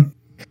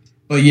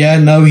 But yeah,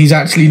 no, he's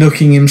actually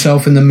looking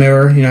himself in the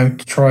mirror,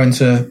 trying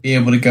to be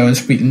able to go and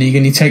speak to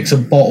Negan. He takes a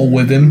bottle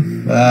with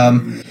him.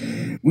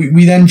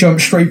 We then jump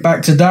straight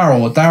back to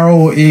Daryl.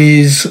 Daryl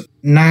is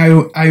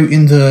now out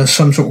into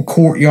some sort of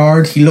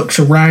courtyard. He looks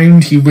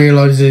around. He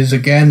realizes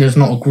again there's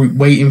not a group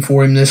waiting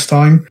for him this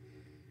time,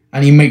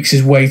 and he makes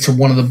his way to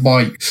one of the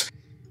bikes.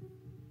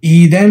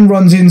 He then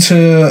runs into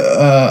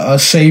a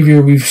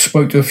savior we've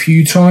spoke to a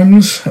few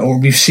times, or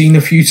we've seen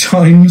a few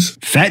times.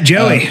 Fat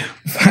Joey.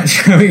 Fat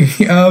Joey.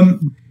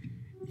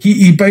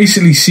 He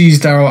basically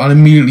sees Daryl and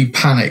immediately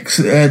panics.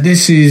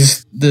 This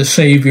is the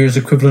savior's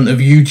equivalent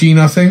of Eugene,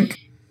 I think.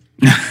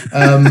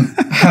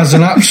 Has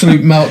an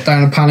absolute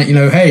meltdown and panic.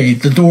 Hey,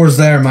 the door's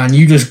there, man.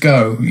 You just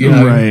go.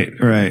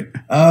 Right.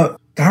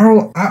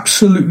 Daryl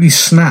absolutely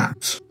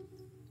snaps.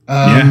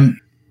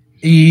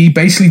 He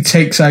basically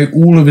takes out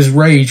all of his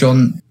rage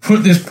on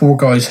this poor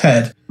guy's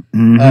head.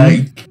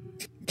 He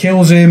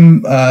kills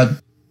him,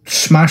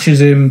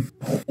 smashes him.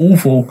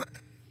 Awful.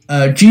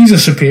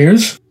 Jesus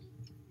appears.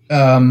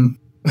 When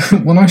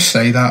I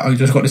say that, I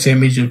just got this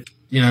image of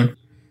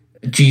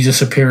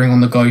Jesus appearing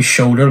on the guy's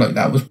shoulder. Like,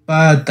 that was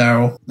bad,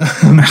 Daryl.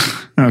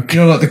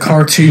 Okay. Like the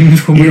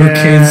cartoons when we were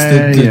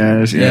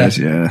kids. Yes.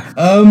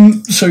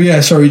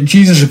 Sorry.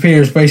 Jesus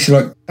appears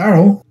basically like,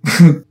 Daryl,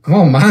 come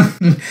on, man.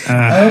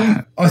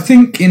 I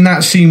think in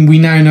that scene we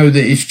now know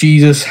that it's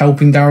Jesus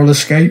helping Daryl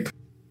escape.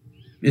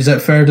 Is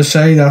that fair to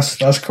say?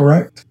 That's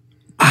correct?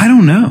 I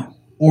don't know.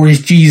 Or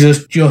is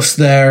Jesus just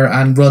there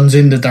and runs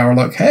into Daryl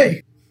like,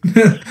 hey,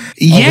 I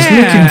was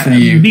looking for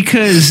you?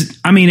 Because,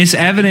 it's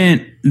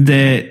evident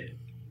that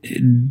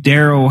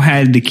Daryl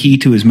had the key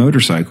to his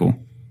motorcycle.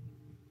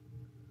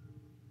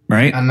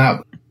 Right? And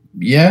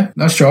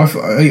that's true. I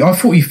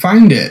thought he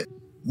found it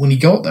when he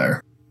got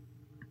there.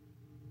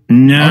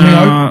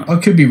 No. I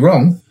could be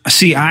wrong.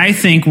 See, I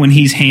think when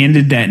he's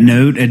handed that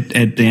note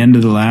at the end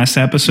of the last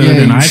episode,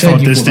 and I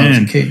thought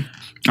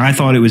I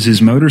thought it was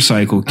his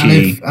motorcycle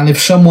key. And if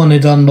someone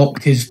had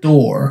unlocked his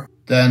door,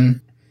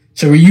 then...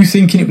 So are you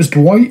thinking it was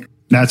Dwight?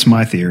 That's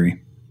my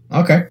theory.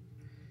 Okay.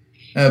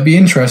 It'd be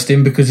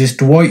interesting because it's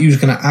Dwight who's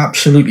going to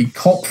absolutely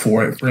cop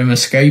for it for him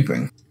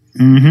escaping.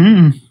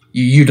 Mm-hmm.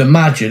 You'd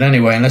imagine,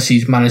 anyway, unless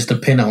he's managed to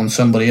pin it on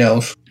somebody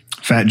else.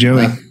 Fat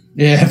Joey.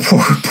 Yeah,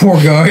 poor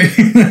guy.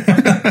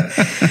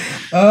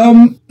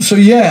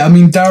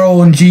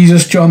 Daryl and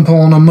Jesus jump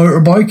on a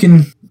motorbike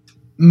and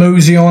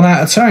mosey on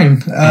out of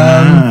town.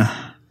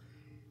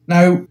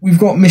 Now, we've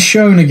got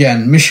Michonne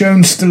again.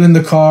 Michonne's still in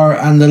the car,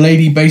 and the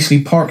lady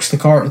basically parks the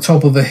car at the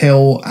top of a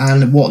hill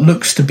and what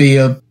looks to be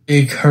a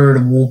big herd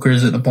of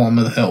walkers at the bottom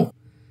of the hill.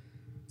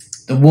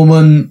 The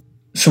woman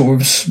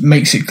sort of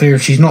makes it clear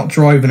she's not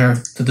driving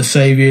her to the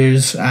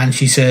Saviors, and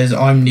she says,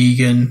 I'm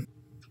Negan.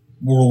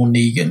 We're all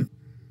Negan.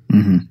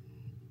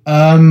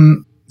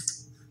 Mm-hmm.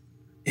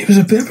 It was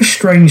a bit of a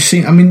strange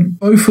scene.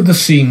 Both of the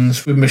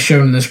scenes with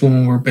Michonne and this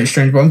woman were a bit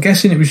strange, but I'm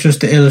guessing it was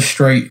just to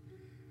illustrate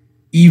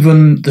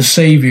even the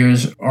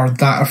Saviors are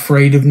that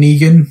afraid of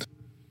Negan.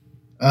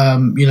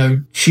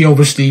 She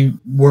obviously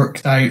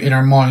worked out in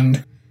her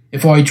mind,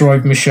 if I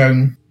drive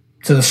Michonne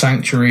to the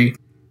sanctuary,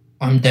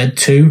 I'm dead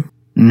too.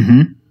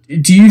 Mm-hmm.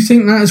 Do you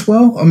think that as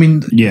well?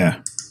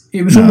 Yeah.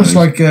 It was almost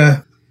like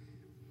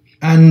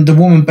and the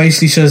woman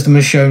basically says to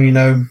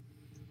Michonne,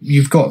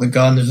 you've got the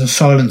gun, there's a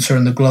silencer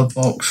in the glove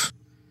box.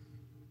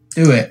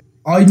 Do it.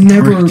 I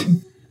never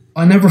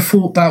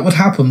thought that would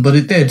happen, but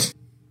it did.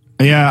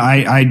 Yeah,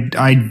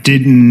 I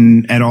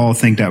didn't at all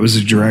think that was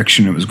the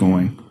direction it was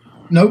going.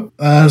 Nope.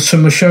 So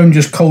Michonne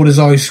just cold as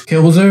ice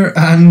kills her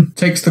and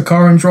takes the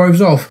car and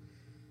drives off.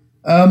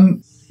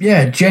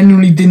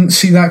 Genuinely didn't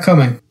see that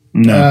coming.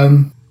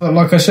 No. But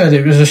like I said,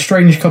 it was a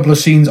strange couple of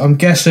scenes. I'm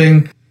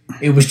guessing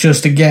it was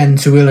just, again,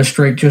 to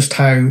illustrate just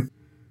how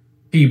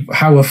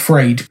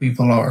afraid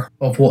people are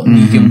of what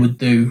Negan would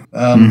do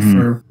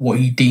for what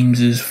he deems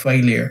as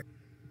failure.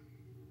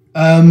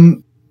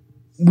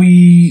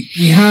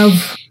 We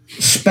have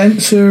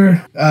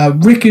Spencer.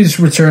 Rick is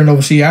returned,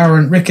 obviously.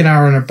 Rick and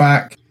Aaron are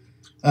back.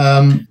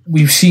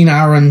 We've seen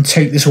Aaron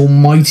take this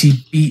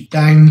almighty beat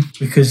down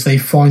because they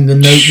find the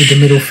note with the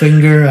middle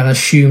finger and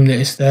assume that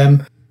it's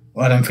them.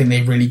 I don't think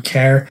they really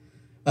care.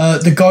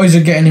 The guys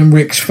are getting in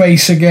Rick's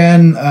face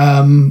again,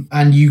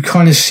 and you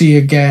kind of see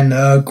again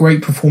a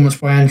great performance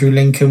by Andrew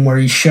Lincoln where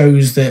he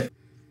shows that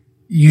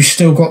you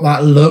still got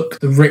that look,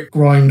 the Rick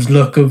Grimes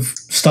look of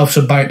stuff's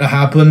about to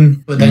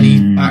happen, but then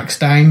he backs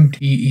down,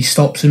 he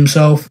stops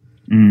himself,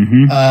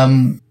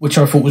 which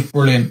I thought was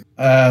brilliant,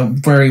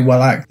 very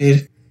well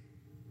acted.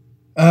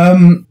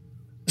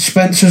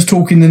 Spencer's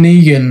talking to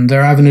Negan.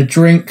 They're having a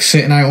drink,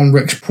 sitting out on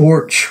Rick's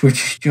porch,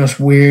 which is just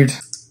weird.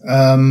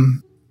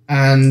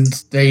 And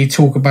they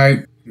talk about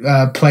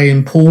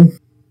playing pool.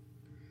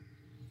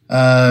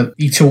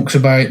 He talks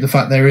about the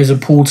fact there is a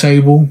pool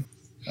table.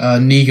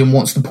 Negan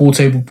wants the pool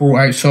table brought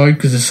outside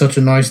because it's such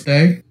a nice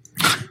day.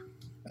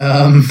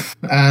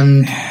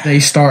 And they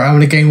start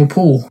having a game of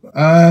pool.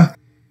 I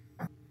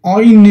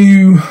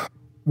knew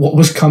what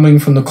was coming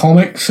from the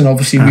comics, and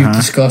obviously we've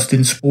discussed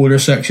in spoiler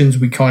sections,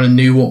 we kind of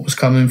knew what was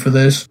coming for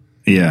this.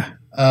 Yeah.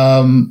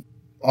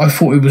 I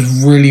thought it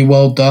was really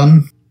well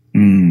done.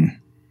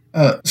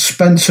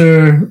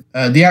 Spencer,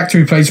 the actor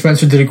who played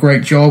Spencer, did a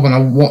great job, and I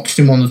watched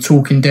him on The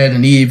Talking Dead,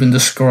 and he even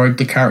described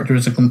the character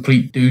as a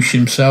complete douche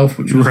himself,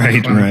 which was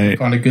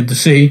kind of good to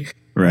see.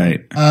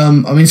 Right. I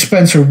mean,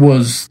 Spencer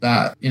was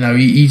that,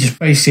 he just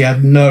basically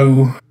had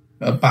no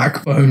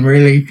backbone,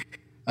 really.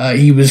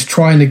 He was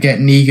trying to get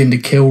Negan to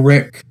kill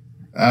Rick.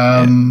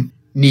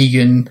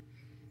 Negan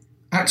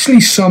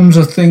actually sums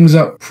things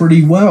up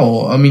pretty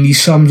well. I mean, he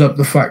sums up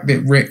the fact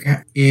that Rick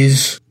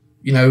is,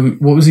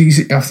 what was he?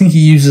 I think he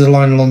uses a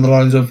line along the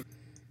lines of,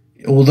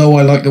 although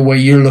I like the way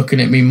you're looking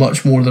at me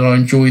much more than I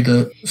enjoy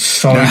the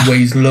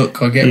sideways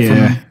look I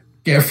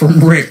get from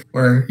Rick,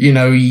 where,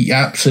 he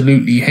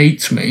absolutely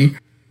hates me.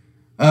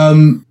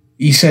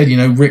 He said,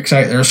 Rick's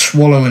out there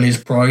swallowing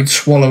his pride,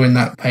 swallowing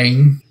that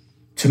pain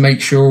to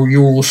make sure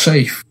you're all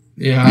safe.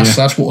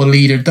 That's what a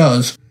leader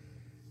does.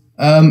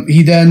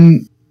 He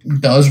then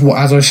does what,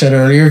 as I said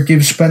earlier,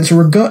 gives Spencer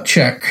a gut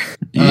check.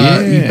 He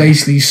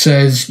basically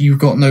says, you've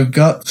got no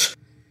guts,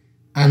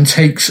 and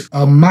takes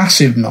a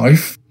massive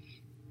knife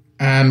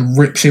and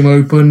rips him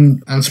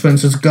open, and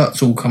Spencer's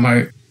guts all come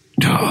out.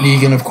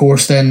 Negan, of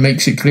course, then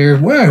makes it clear,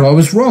 well, I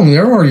was wrong,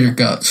 there are your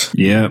guts.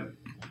 Yep.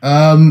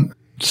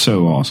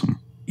 So awesome.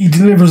 He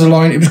delivers a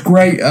line. It was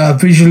great,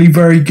 visually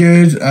very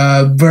good,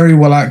 very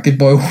well acted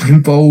by all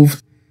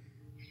involved.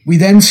 We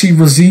then see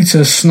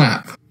Rosita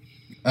snap.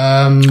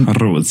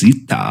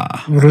 Rosita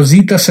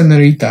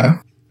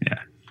Senorita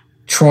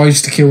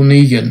tries to kill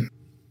Negan.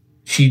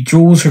 She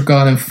draws her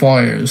gun and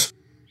fires.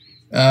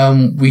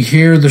 We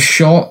hear the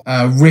shot.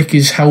 Rick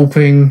is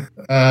helping.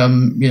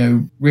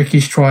 Rick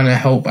is trying to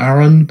help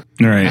Aaron,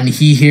 and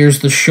he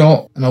hears the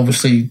shot, and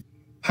obviously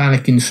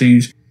panic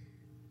ensues.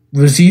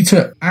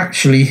 Rosita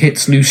actually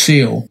hits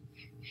Lucille.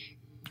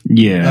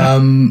 Yeah.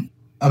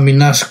 I mean,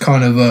 that's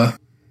kind of a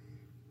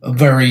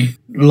very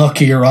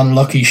lucky or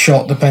unlucky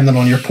shot, depending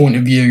on your point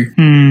of view.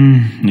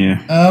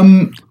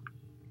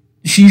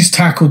 She's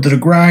tackled to the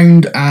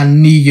ground,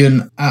 and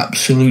Negan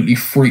absolutely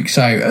freaks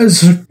out,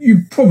 as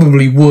you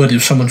probably would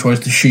if someone tries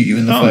to shoot you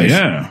in the face.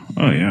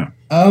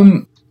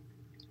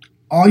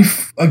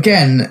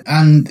 Again,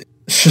 and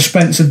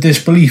suspense of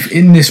disbelief,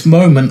 in this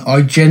moment,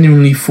 I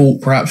genuinely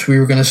thought perhaps we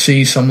were going to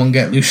see someone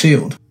get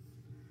Lucille'd.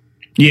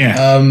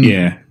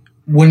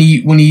 When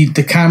he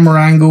the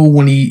camera angle,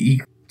 when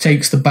he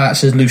takes the bat,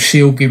 says,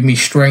 Lucille, give me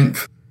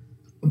strength.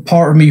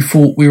 Part of me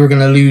thought we were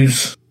going to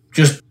lose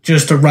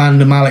just a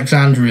random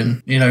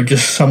Alexandrian,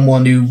 just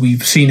someone who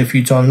we've seen a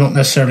few times, not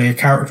necessarily a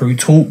character who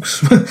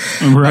talks. I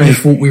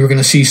just thought we were going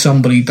to see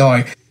somebody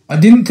die. I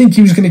didn't think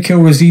he was going to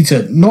kill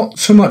Rosita, not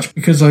so much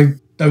because I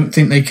don't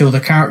think they kill the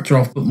character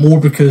off, but more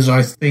because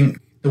I think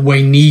the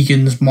way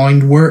Negan's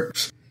mind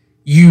works,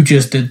 you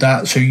just did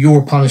that, so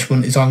your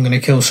punishment is I'm going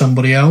to kill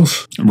somebody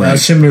else.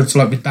 Similar to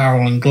like with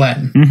Daryl and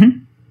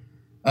Glenn.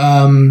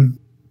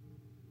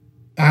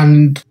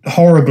 And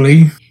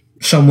horribly,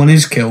 someone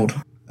is killed.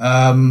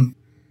 The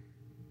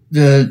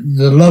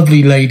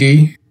lovely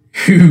lady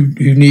who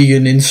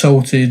Negan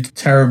insulted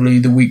terribly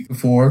the week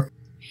before,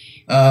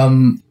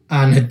 and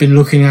had been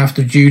looking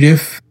after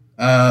Judith,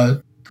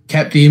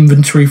 kept the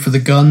inventory for the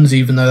guns,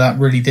 even though that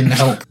really didn't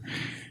help.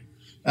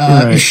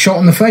 Is shot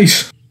in the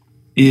face.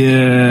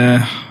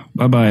 Yeah.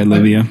 Bye-bye,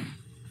 Olivia.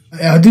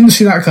 I didn't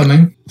see that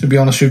coming, to be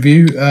honest with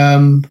you.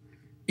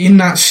 In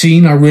that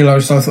scene, I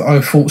realised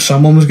I thought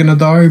someone was going to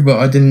die, but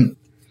I didn't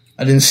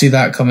see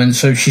that coming.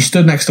 So she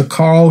stood next to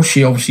Carl.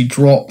 She obviously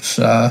drops.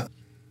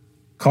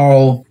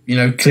 Carl,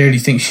 clearly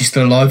thinks she's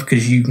still alive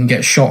because you can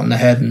get shot in the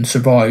head and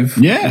survive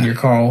when you're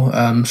Carl.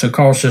 So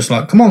Carl's just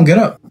like, come on, get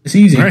up. It's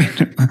easy. Right.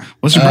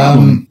 What's your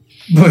problem?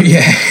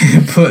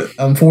 But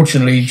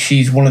unfortunately,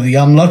 she's one of the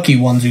unlucky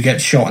ones who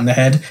gets shot in the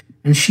head,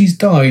 and she's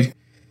died.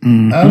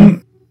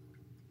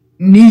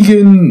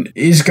 Negan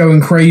is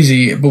going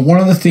crazy, but one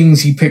of the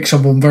things he picks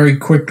up on very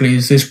quickly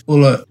is this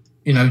bullet.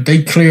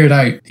 They cleared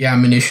out the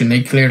ammunition,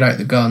 they cleared out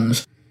the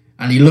guns,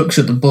 and he looks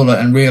at the bullet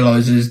and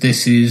realizes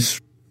this is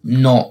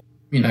not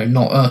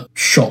a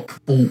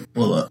shop-bought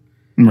bullet.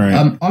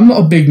 Right. I'm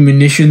not a big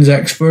munitions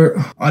expert.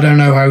 I don't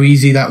know how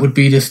easy that would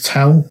be to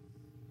tell.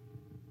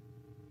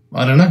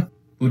 I don't know.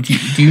 Do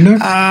you know?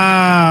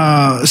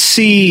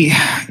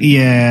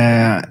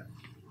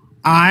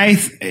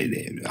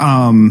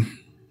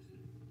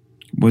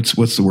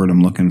 What's the word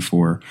I'm looking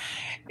for?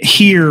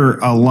 Here,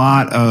 a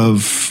lot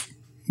of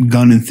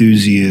gun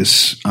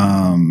enthusiasts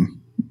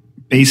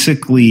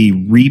basically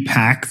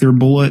repack their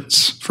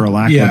bullets, for a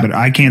lack of, but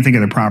I can't think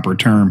of the proper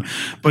term.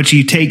 But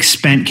you take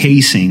spent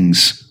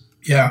casings,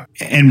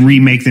 and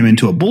remake them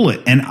into a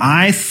bullet. And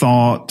I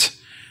thought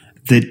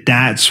that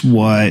that's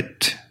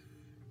what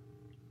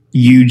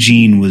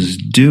Eugene was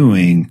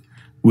doing,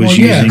 was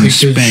using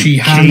spent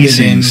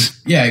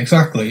casings. Yeah,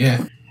 exactly.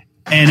 Yeah.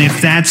 And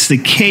if that's the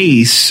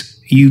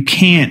case, you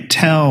can't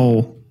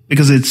tell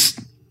because it's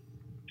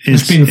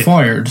been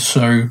fired.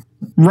 So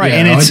right,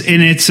 yeah,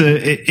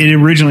 it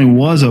originally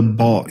was a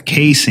bought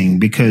casing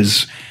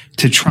because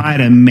to try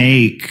to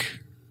make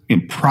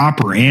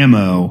proper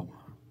ammo.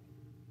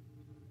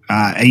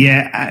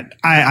 I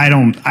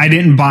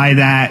didn't buy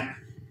that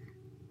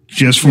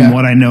just from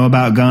what I know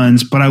about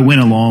guns, but I went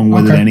along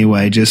with it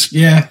anyway.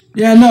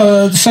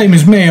 No, same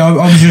as me. I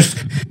was just,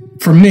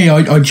 for me,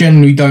 I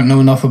generally don't know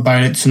enough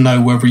about it to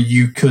know whether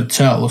you could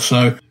tell.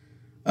 So,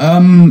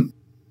 basically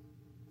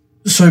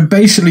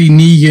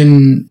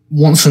Negan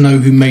wants to know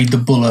who made the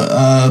bullet.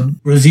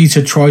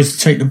 Rosita tries to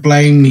take the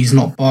blame. He's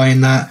not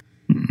buying that.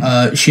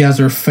 She has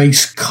her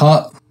face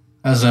cut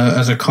as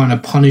a kind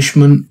of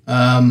punishment.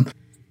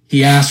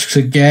 He asks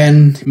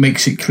again,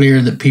 makes it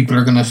clear that people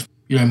are going to,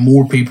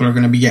 more people are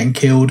going to be getting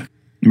killed.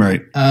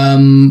 Right.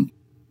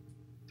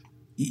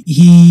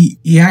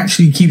 He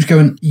actually keeps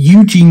going.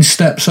 Eugene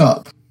steps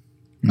up,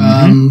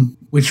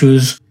 which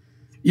was,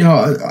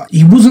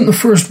 he wasn't the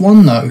first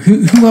one though.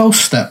 Who else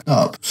stepped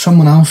up?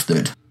 Someone else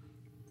did.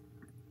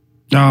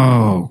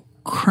 Oh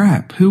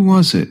crap! Who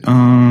was it?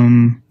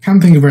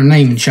 Can't think of her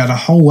name. And she had a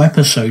whole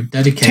episode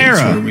dedicated to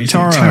her.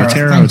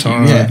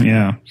 Tara.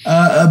 Yeah.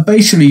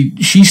 Basically,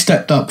 she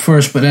stepped up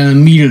first, but then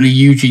immediately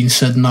Eugene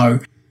said no.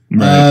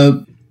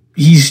 Right.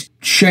 He's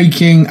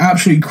shaking,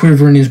 absolutely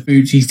quivering his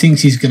boots. He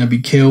thinks he's going to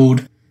be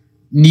killed.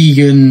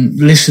 Negan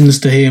listens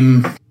to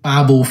him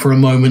babble for a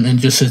moment and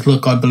just says,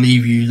 "Look, I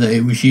believe you that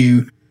it was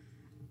you."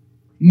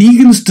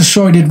 Negan's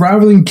decided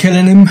rather than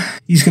killing him,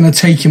 he's going to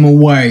take him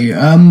away.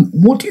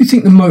 What do you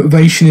think the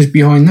motivation is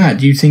behind that?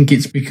 Do you think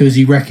it's because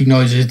he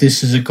recognizes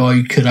this is a guy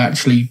who could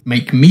actually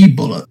make me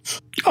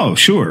bullets? Oh,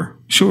 sure.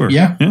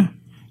 Yeah.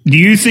 Do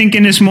you think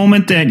in this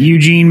moment that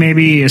Eugene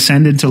maybe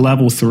ascended to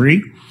level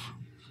 3?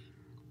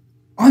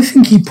 I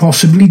think he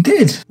possibly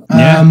did.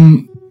 Yeah.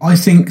 I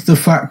think the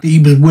fact that he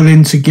was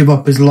willing to give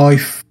up his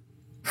life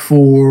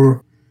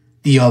for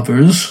the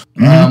others,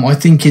 I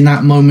think in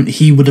that moment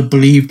he would have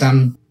believed,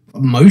 and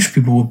most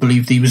people would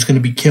believe that he was going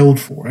to be killed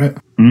for it.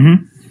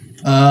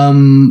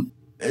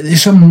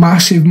 It's a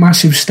massive,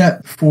 massive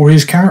step for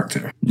his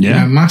character.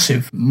 Yeah.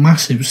 Massive,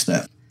 massive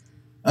step.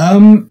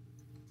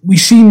 We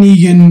see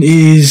Negan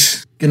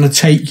is going to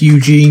take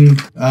Eugene.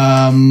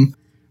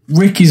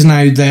 Rick is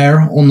now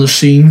there on the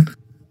scene.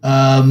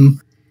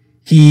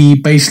 He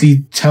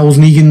basically tells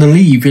Negan to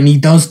leave, and he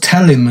does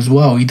tell him as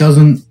well. He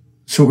doesn't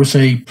sort of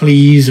say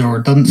please or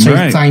doesn't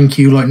say thank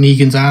you like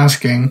Negan's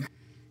asking.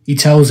 He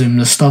tells him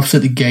the stuff's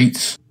at the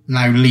gates,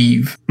 now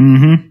leave.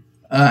 And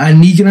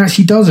Negan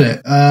actually does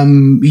it.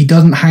 He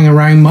doesn't hang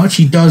around much.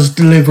 He does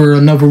deliver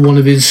another one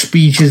of his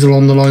speeches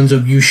along the lines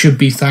of, "You should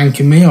be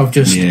thanking me. I've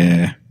just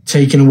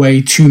taken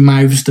away 2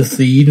 mouths to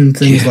feed," and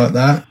things like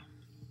that.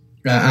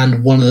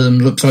 And one of them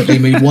looks like they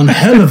made one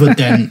hell of a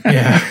dent.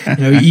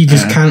 He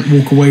just can't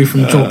walk away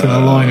from dropping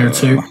a line or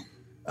two.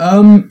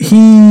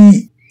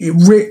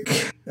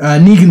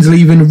 Negan's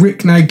leaving.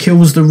 Rick now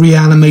kills the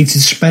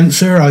reanimated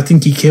Spencer. I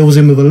think he kills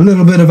him with a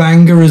little bit of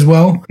anger as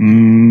well.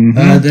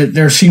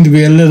 There seemed to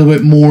be a little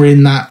bit more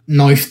in that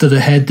knife to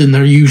the head than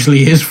there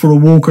usually is for a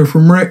Walker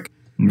from Rick.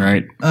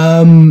 Right.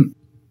 And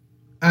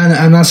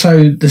that's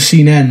how the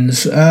scene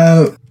ends.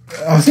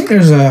 I think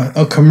there's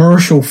a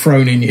commercial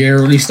thrown in here,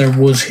 or at least there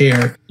was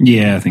here.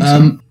 Yeah, I think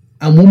so.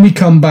 And when we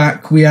come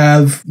back, we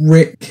have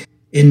Rick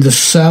in the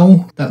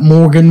cell that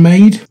Morgan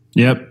made.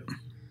 Yep.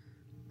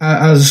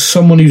 As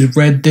someone who's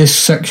read this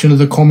section of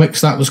the comics,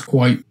 that was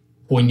quite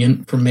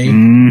poignant for me,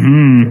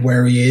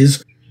 where he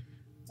is.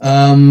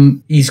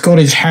 He's got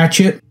his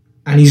hatchet,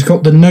 and he's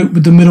got the note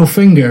with the middle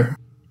finger.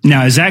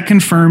 Now, is that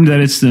confirmed that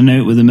it's the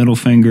note with the middle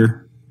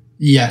finger?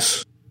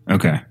 Yes.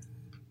 Okay.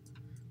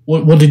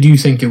 What did you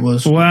think it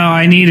was? Well,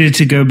 I needed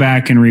to go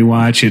back and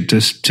rewatch it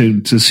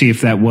to see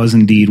if that was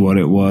indeed what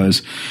it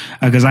was,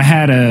 because I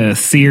had a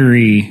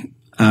theory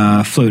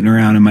floating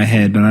around in my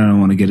head, but I don't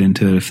want to get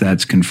into it if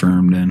that's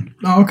confirmed. Then.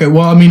 Oh, okay.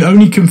 Well, I mean,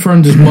 only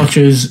confirmed as much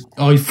as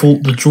I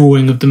thought the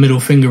drawing of the middle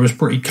finger was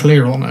pretty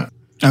clear on it.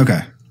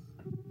 Okay.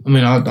 I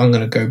mean, I'm going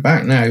to go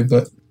back now,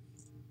 but.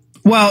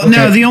 Well, okay.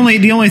 No.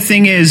 The only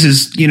thing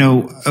is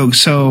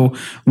so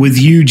with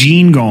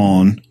Eugene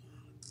gone,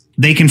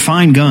 they can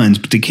find guns,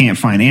 but they can't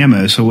find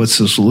ammo. So what's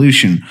the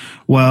solution?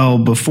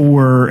 Well,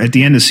 at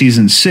the end of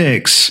season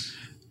 6,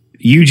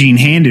 Eugene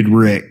handed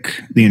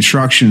Rick the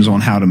instructions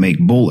on how to make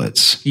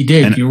bullets. He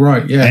did. You're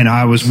right. Yeah. And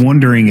I was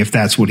wondering if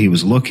that's what he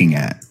was looking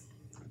at.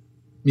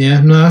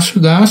 Yeah, no,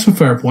 that's a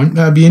fair point.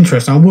 That'd be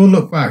interesting. I will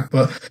look back,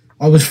 but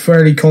I was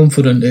fairly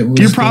confident it was.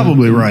 You're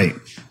probably right.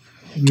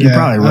 Yeah, you're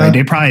probably right.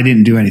 They probably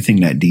didn't do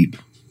anything that deep.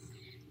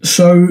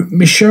 So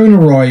Michonne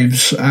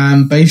arrives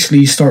and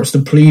basically starts to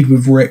plead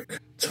with Rick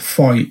to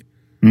fight.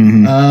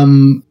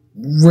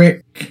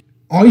 Rick,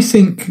 I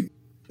think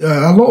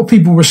a lot of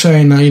people were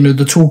saying that,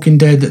 the Talking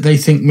Dead, that they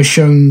think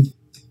Michonne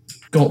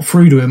got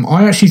through to him.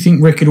 I actually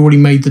think Rick had already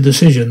made the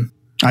decision.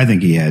 I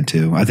think he had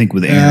to. I think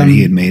with Aaron,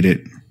 he had made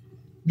it.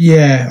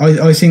 Yeah,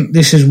 I think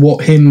this is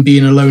what him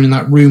being alone in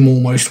that room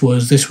almost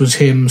was. This was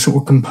him sort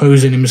of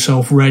composing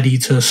himself, ready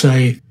to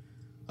say,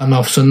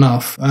 enough's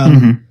enough.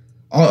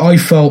 I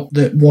felt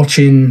that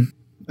watching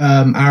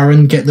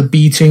Aaron get the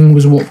beating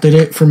was what did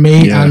it for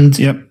me. Yeah. And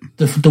Yep.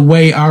 the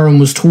way Aaron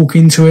was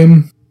talking to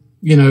him,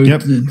 you know,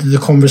 Yep. the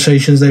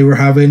conversations they were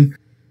having.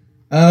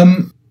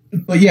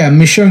 But yeah,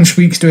 Michonne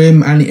speaks to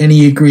him and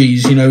he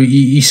agrees. You know,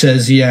 he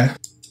says, yeah,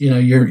 you know,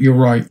 you're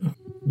right.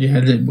 Yeah,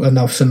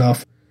 enough's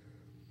enough.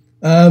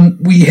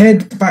 We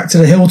head back to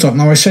the hilltop.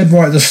 Now, I said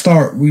right at the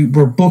start, we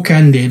were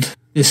bookended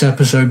this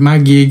episode.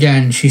 Maggie,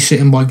 again, she's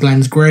sitting by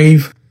Glenn's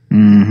grave.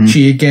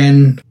 She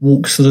again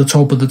walks to the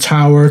top of the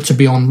tower to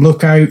be on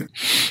lookout.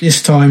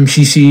 This time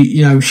she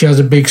has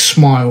a big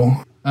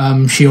smile.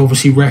 She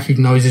obviously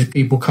recognizes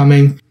people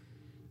coming.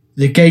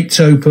 The gates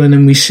open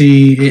and we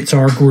see it's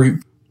our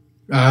group.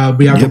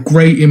 We have a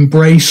great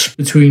embrace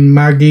between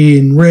Maggie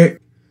and Rick.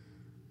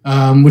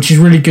 Which is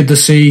really good to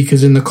see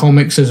because in the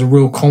comics there's a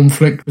real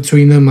conflict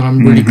between them, and I'm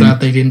really glad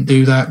they didn't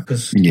do that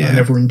because I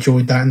never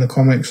enjoyed that in the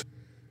comics.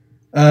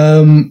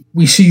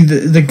 We see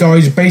the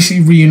guys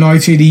basically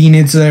reunited.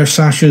 Enid's there,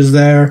 Sasha's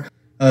there.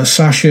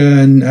 Sasha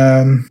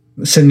and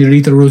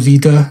Senorita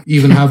Rosita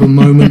even have a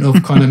moment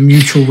of kind of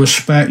mutual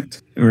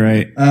respect.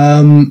 Right.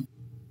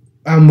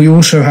 And we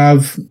also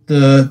have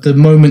the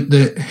moment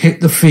that hit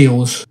the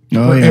feels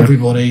for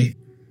everybody.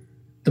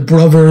 The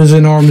brothers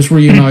in arms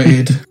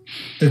reunited.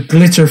 The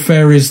glitter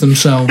fairies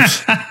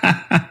themselves,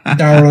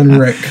 Daryl and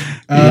Rick.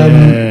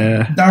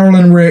 Daryl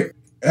and Rick,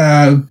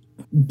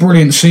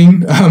 brilliant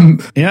scene.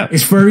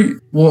 It's very.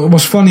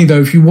 What's funny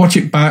though, if you watch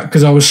it back,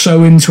 because I was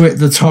so into it at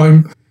the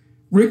time,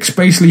 Rick's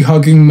basically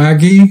hugging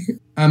Maggie,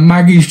 and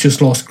Maggie's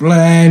just lost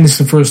Glenn. It's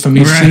the first time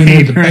he's seen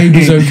her. The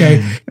baby's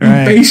okay.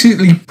 He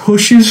basically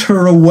pushes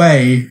her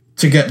away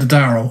to get the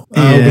Daryl,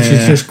 which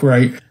is just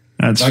great.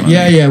 That's like,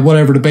 funny.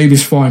 whatever. The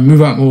baby's fine.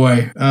 Move out of my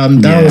way.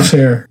 Daryl's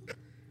here.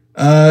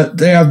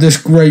 They have this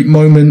great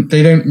moment.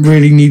 They don't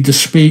really need to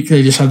speak.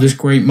 They just have this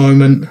great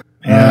moment.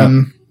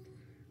 And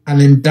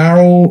then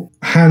Daryl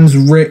hands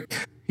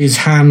Rick his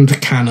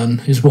hand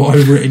cannon, is what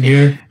I've written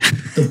here.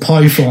 The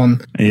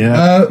Python.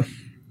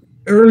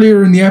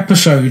 Earlier in the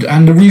episode,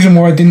 and the reason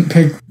why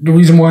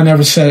I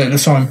never said it at the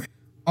time,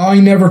 I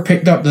never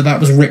picked up that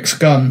was Rick's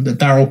gun that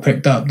Daryl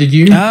picked up. Did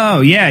you? Oh,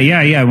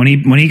 yeah. When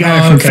he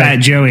got it from Fat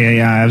Joey,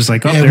 I was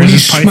like, there's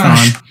this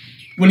Python.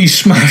 When he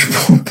smashed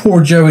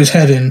poor Joey's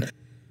head in,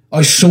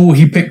 I saw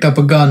he picked up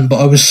a gun,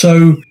 but I was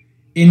so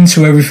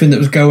into everything that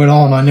was going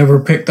on, I never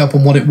picked up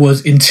on what it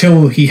was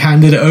until he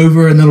handed it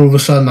over, and then all of a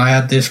sudden I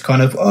had this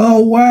kind of, oh,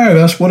 wow,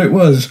 that's what it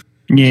was.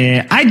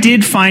 Yeah, I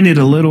did find it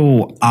a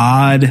little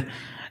odd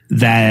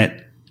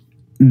that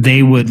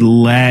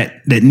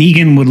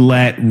Negan would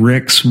let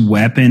Rick's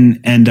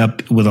weapon end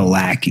up with a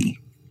lackey.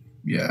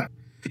 Yeah.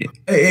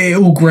 It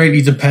all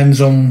greatly depends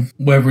on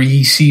whether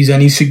he sees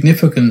any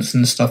significance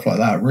and stuff like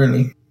that,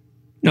 really.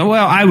 No,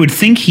 well, I would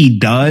think he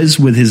does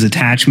with his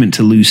attachment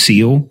to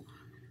Lucille.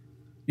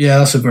 Yeah,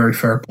 that's a very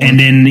fair point. And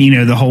then,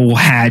 the whole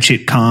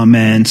Hatchet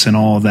comments and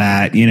all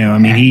that, I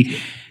mean,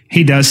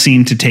 he does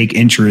seem to take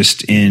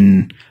interest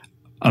in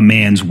a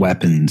man's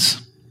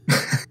weapons.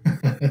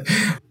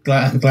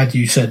 I'm glad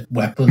you said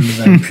weapons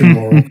and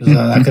plural, because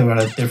that could have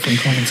had a different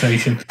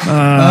connotation.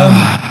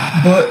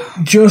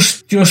 But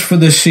just for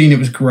this scene, it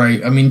was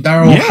great. I mean,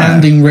 Daryl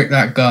handing Rick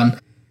that gun,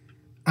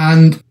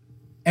 and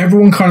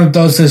everyone kind of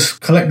does this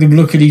collective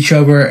look at each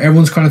other.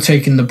 Everyone's kind of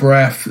taking the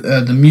breath.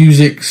 The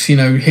music's,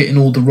 hitting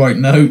all the right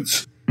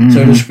notes,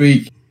 so to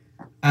speak.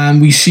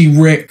 And we see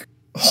Rick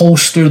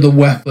holster the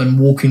weapon,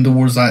 walking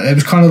towards that. It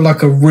was kind of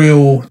like a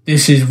real,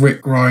 this is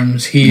Rick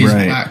Grimes, he is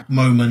back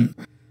moment.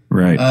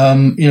 Right.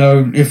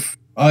 If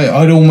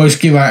I'd almost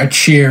give out a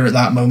cheer at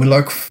that moment,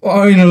 like,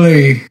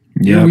 finally,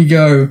 here we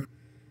go.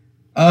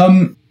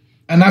 And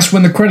that's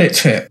when the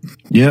credits hit.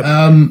 Yep.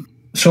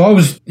 So I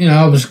was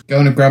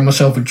going to grab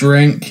myself a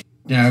drink,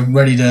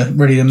 ready to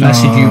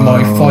message you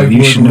my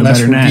 5-word or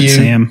less review.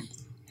 Sam.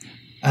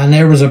 And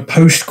there was a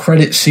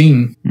post-credit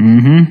scene.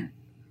 Mm-hmm.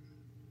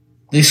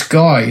 This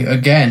guy,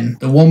 again,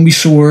 the one we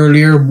saw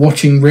earlier,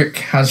 watching Rick,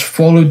 has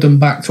followed them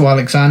back to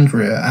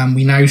Alexandria, and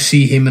we now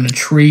see him in a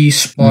tree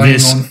spying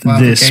on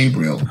Father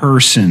Gabriel.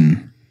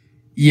 Person.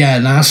 Yeah,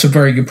 that's a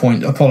very good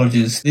point.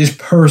 Apologies. This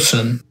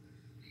person,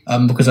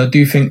 because I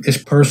do think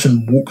this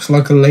person walks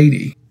like a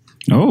lady.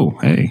 Oh,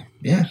 hey.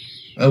 Yeah.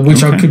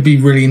 Which I could be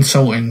really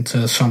insulting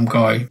to some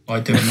guy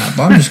by doing that,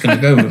 but I'm just going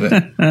to go with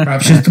it.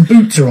 Perhaps just the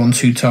boots are on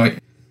too tight.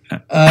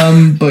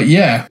 But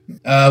yeah,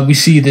 we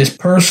see this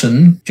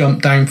person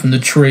jump down from the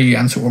tree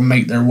and sort of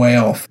make their way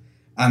off.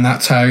 And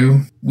that's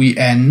how we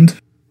end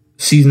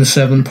Season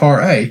 7,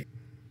 Part A.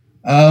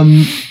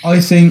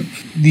 I think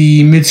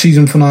the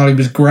mid-season finale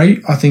was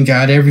great. I think it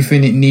had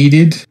everything it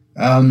needed.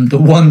 The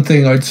one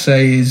thing I'd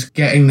say is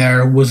getting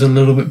there was a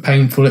little bit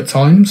painful at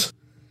times.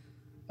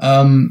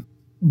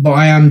 But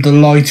I am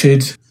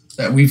delighted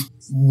that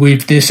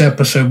with this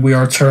episode, we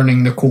are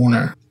turning the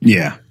corner.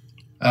 Yeah.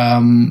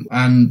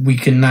 And we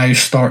can now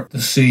start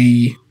to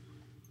see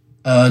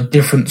a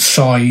different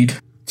side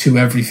to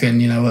everything.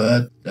 You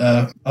know,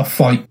 a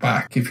fight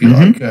back, if you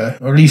like,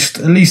 or at least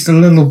a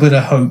little bit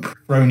of hope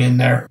thrown in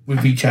there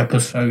with each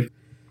episode.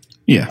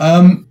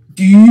 Yeah.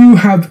 Do you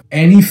have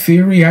any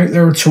theory out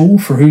there at all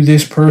for who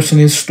this person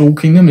is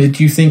stalking them?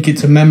 Do you think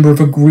it's a member of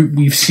a group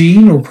we've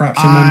seen, or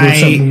perhaps a member of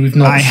something we've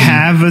not seen? I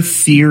have a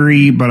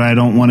theory, but I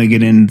don't want to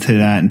get into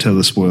that until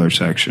the spoiler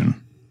section.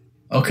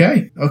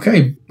 Okay.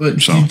 But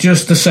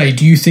just to say,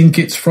 do you think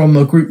it's from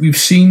a group we've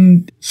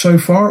seen so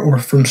far, or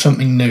from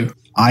something new?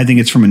 I think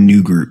it's from a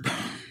new group.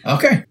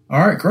 Okay. All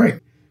right, great.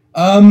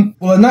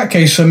 Well, in that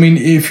case, I mean,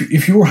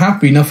 if you're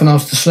happy, nothing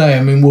else to say.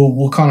 I mean,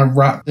 we'll kind of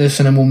wrap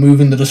this and then we'll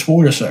move into the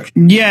spoiler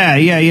section.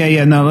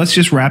 Yeah. No, let's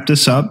just wrap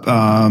this up.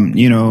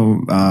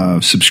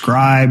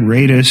 Subscribe,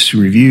 rate us,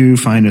 review,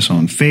 find us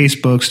on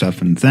Facebook,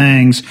 Stuff and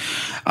Things.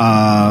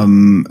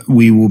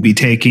 We will be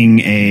taking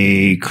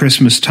a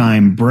Christmas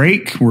time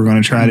break. We're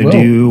going to try to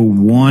do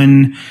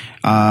one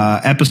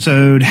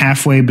episode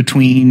halfway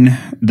between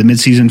the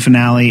mid-season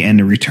finale and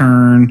the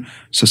return.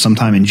 So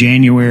sometime in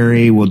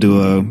January, we'll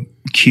do a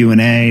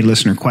Q&A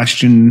listener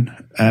question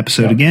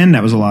episode again.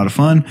 That was a lot of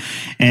fun.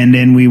 And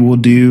then we will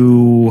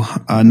do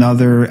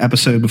another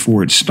episode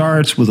before it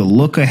starts with a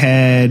look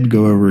ahead,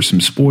 go over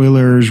some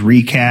spoilers,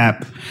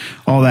 recap,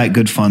 all that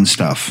good fun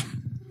stuff.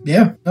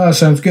 Yeah, that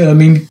sounds good. I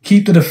mean,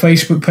 keep to the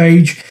Facebook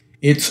page.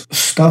 It's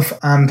Stuff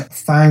and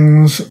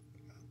Things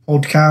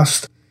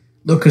Podcast.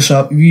 Look us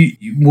up.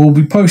 We'll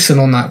be posting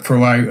on that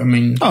throughout. I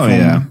mean,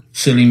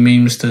 silly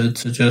memes to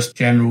just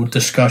general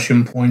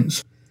discussion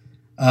points.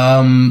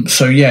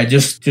 So yeah,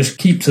 just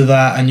keep to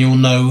that, and you'll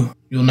know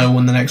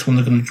when the next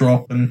ones are going to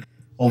drop. And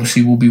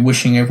obviously, we'll be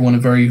wishing everyone a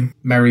very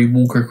Merry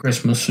Walker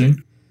Christmas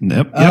soon.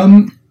 Yep.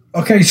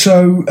 Okay,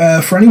 so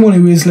for anyone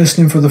who is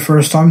listening for the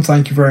first time,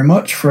 thank you very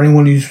much. For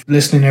anyone who's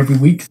listening every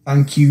week,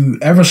 thank you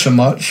ever so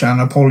much, and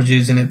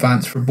apologies in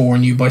advance for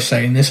boring you by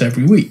saying this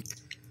every week.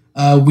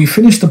 We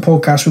finished the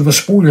podcast with a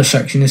spoiler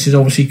section. This is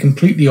obviously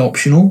completely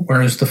optional,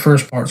 whereas the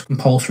first part's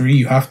compulsory.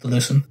 You have to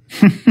listen.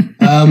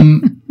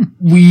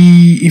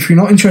 If you're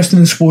not interested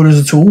in spoilers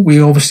at all, we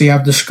obviously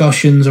have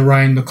discussions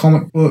around the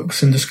comic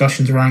books and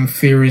discussions around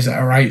theories that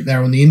are out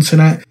there on the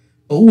internet.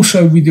 But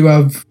also we do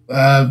have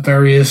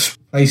various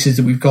places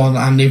that we've gone,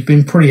 and they've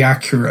been pretty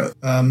accurate,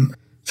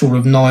 sort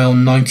of nigh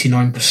on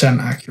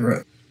 99%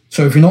 accurate.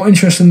 So if you're not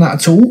interested in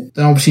that at all,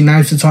 then obviously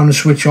now's the time to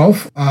switch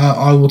off.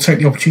 I will take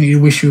the opportunity to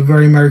wish you a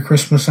very Merry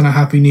Christmas and a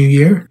Happy New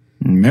Year.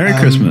 Merry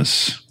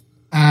Christmas.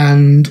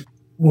 And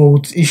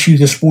we'll issue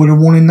the spoiler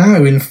warning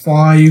now in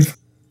 5,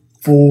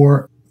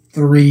 4,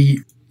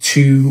 3,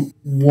 2,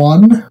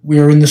 1. We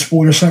are in the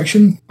spoiler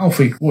section.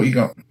 Alfie, what you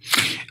got?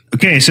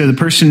 Okay, so the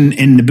person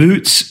in the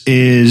boots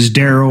is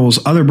Daryl's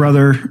other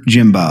brother,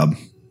 Jim Bob.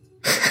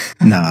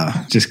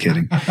 Nah, just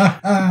kidding.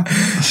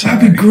 That'd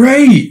be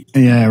great.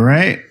 Yeah,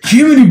 right?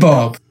 Jiminy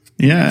Bob.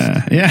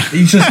 Yeah.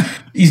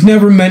 He's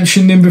never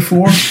mentioned him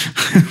before.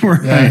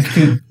 Right.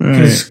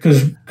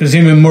 Because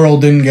him and Merle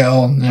didn't get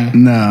on.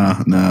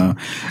 Yeah. No.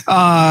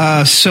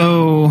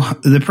 So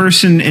the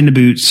person in the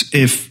boots,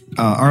 if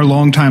our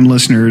longtime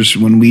listeners,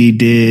 when we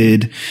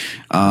did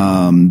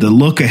the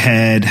look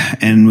ahead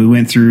and we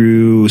went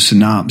through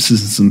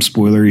synopsis and some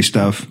spoilery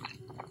stuff,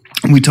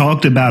 we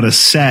talked about a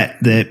set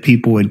that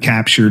people had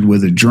captured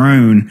with a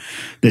drone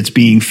that's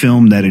being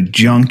filmed at a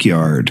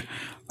junkyard.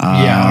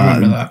 I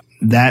remember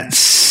that.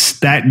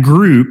 That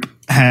group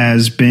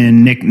has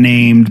been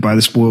nicknamed by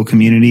the spoil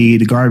community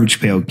the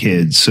Garbage Pail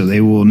Kids. So they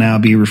will now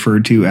be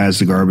referred to as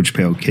the Garbage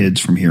Pail Kids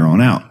from here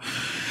on out.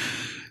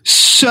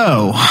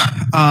 So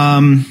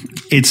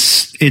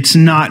it's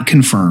not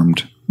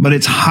confirmed, but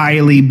it's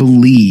highly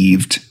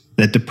believed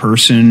that the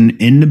person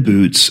in the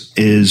boots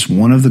is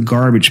one of the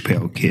Garbage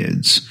Pail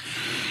Kids.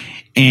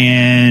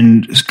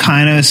 And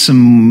kind of some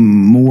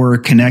more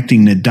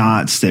connecting the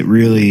dots that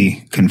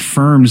really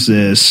confirms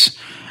this.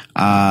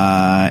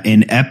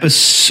 In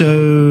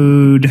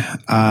episode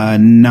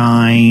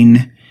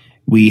 9,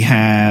 we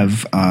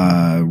have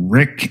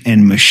Rick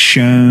and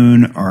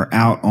Michonne are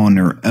out on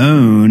their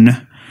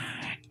own.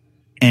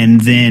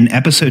 And then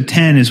episode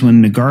 10 is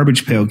when the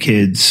Garbage Pail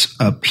Kids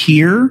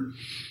appear.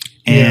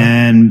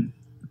 And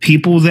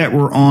people that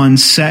were on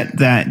set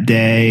that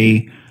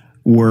day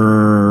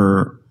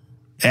were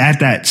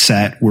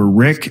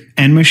Rick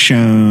and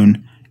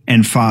Michonne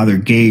and Father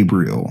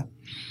Gabriel.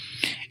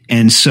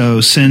 And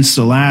so since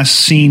the last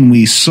scene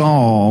we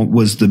saw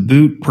was the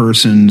boot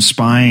person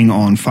spying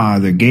on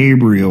Father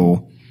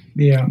Gabriel,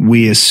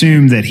 we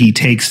assume that he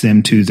takes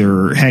them to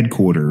their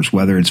headquarters,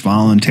 whether it's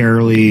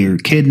voluntarily or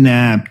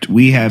kidnapped.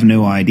 We have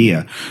no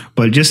idea.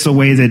 But just the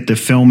way that the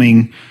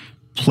filming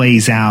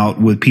plays out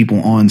with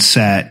people on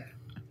set,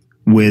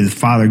 with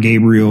Father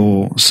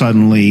Gabriel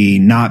suddenly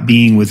not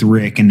being with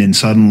Rick and then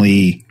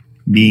suddenly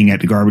being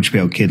at the Garbage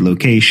Pail Kid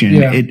location,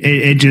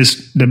 it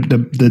just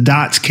the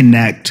dots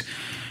connect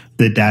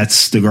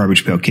that's the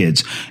Garbage Pail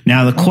Kids.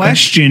 Now the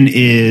question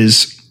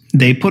is,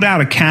 they put out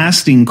a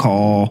casting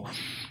call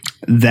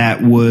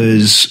that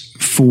was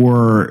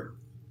for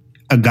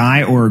a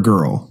guy or a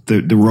girl.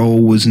 The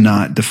role was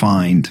not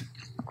defined.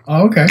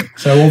 Oh, okay.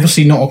 So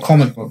obviously not a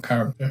comic book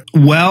character.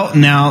 Well,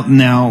 now,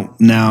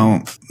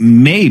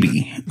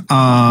 maybe.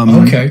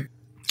 Okay.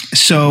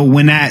 So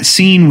when that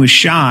scene was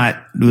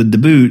shot with the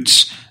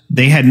boots,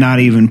 they had not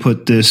even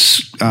put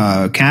this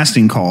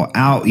casting call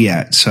out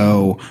yet.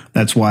 So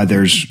that's why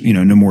there's,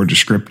 no more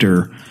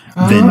descriptor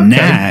than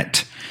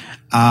that.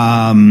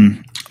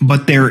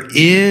 But there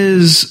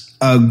is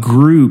a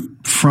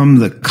group from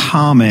the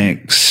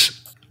comics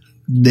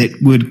that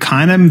would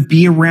kind of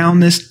be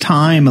around this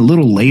time, a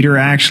little later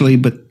actually,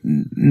 but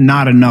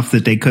not enough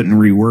that they couldn't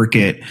rework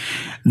it.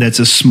 That's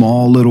a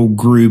small little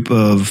group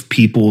of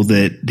people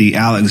that the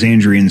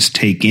Alexandrians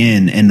take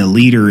in, and the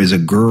leader is a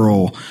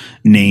girl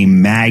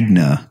named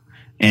Magna.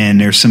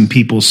 And there's some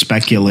people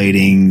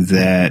speculating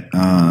that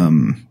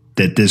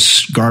that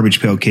this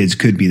Garbage Pail Kids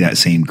could be that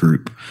same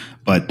group.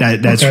 But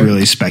that's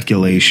really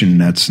speculation.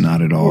 That's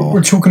not at all.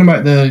 We're talking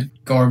about the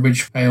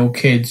Garbage Pail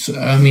Kids.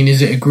 I mean,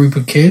 is it a group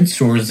of kids,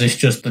 or is this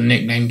just the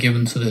nickname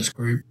given to this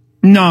group?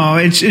 No,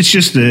 it's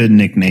just a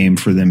nickname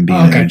for them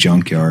being in a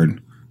junkyard.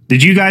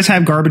 Did you guys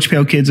have Garbage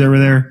Pail Kids over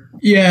there?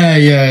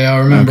 Yeah, I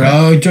remember.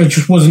 Okay. I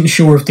just wasn't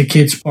sure if the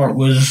kids part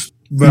was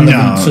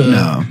relevant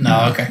to...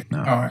 No, okay. No.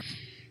 All right.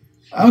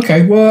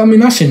 Okay, well, I mean,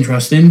 that's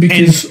interesting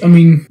because,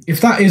 if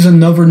that is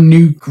another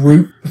new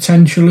group,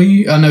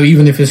 potentially, I know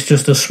even if it's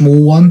just a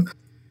small one,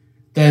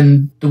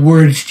 then the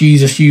words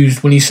Jesus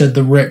used when he said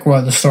the Rick right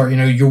at the start,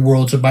 your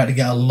world's about to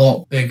get a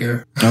lot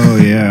bigger. Oh,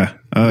 yeah.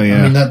 I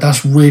mean,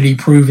 that's really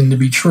proven to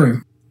be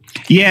true.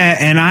 Yeah,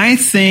 and I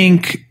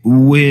think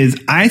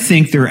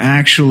they're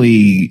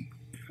actually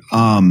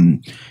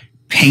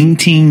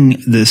painting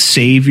the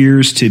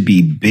saviors to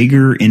be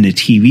bigger in the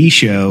TV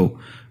show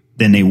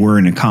than they were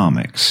in the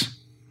comics.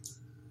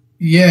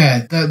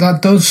 Yeah,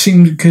 that does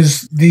seem,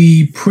 because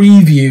the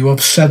preview of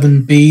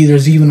 7B,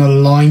 there's even a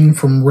line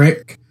from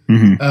Rick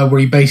where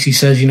he basically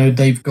says,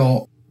 they've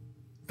got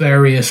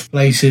various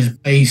places,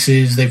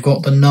 bases, they've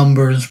got the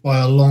numbers by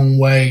a long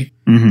way.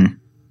 Mm-hmm.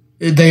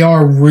 They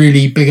are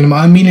really big. In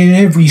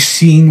every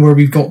scene where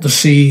we've got to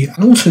see,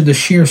 and also the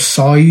sheer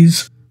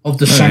size of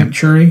the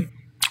sanctuary.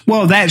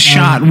 Well, that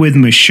shot with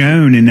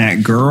Michonne and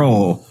that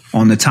girl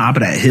on the top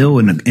of that hill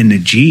in the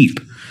Jeep,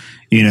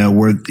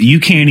 where you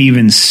can't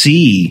even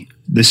see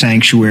the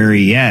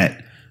sanctuary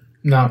yet.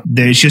 No.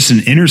 There's just an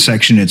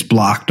intersection that's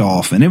blocked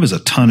off, and it was a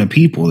ton of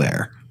people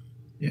there.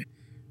 Yeah.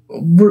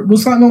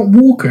 Was that not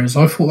walkers?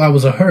 I thought that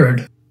was a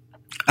herd.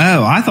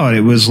 Oh, I thought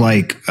it was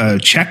like a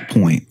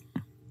checkpoint.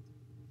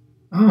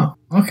 Oh,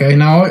 okay.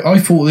 Now, I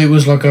thought it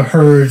was like a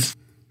herd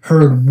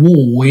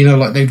wall,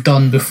 like they've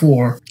done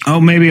before.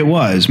 Oh, maybe it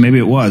was.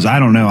 I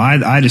don't know.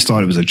 I just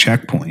thought it was a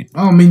checkpoint.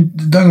 Oh, don't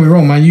get me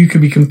wrong, man. You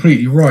could be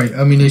completely right.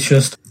 It's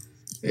just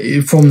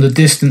from the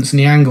distance and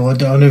the angle, I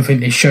don't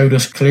think they showed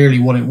us clearly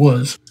what it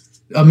was.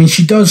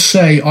 She does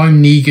say,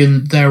 I'm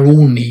Negan, they're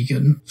all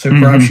Negan. So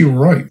perhaps you're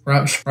right.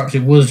 Perhaps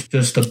it was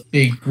just a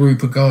big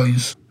group of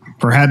guys.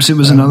 Perhaps it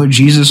was another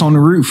Jesus on the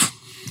roof.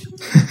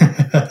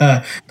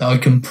 That I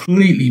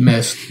completely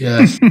missed,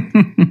 yes.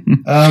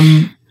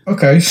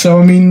 Okay,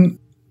 so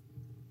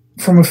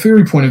from a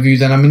theory point of view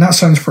then, that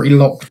sounds pretty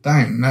locked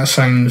down. That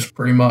sounds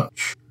pretty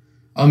much,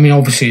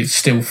 obviously it's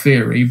still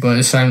theory, but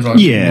it sounds like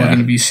we're going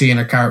to be seeing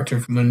a character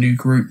from a new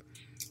group.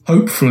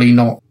 Hopefully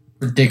not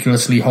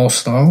ridiculously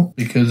hostile,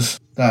 because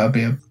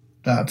that'd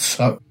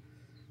suck.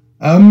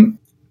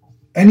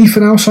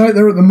 Anything else out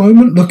there at the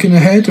moment looking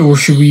ahead, or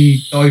should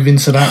we dive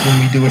into that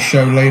when we do a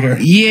show later?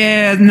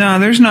 Yeah, no,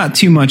 there's not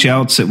too much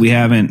else that we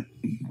haven't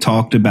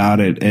talked about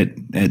it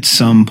at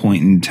some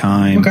point in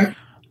time. Okay.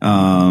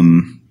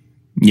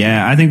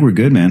 Yeah, I think we're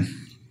good, man.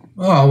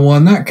 Oh, well,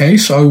 in that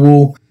case, I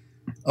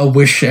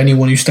wish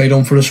anyone who stayed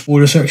on for the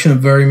spoiler section a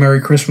very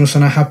Merry Christmas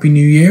and a Happy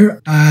New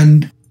Year.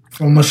 And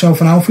from myself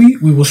and Alfie,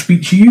 we will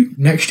speak to you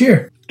next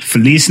year.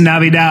 Feliz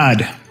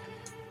Navidad.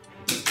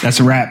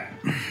 That's a wrap.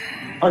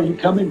 Are you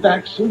coming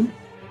back soon?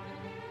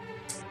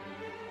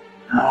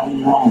 I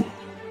don't know.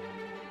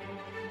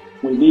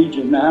 We need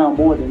you now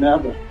more than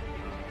ever.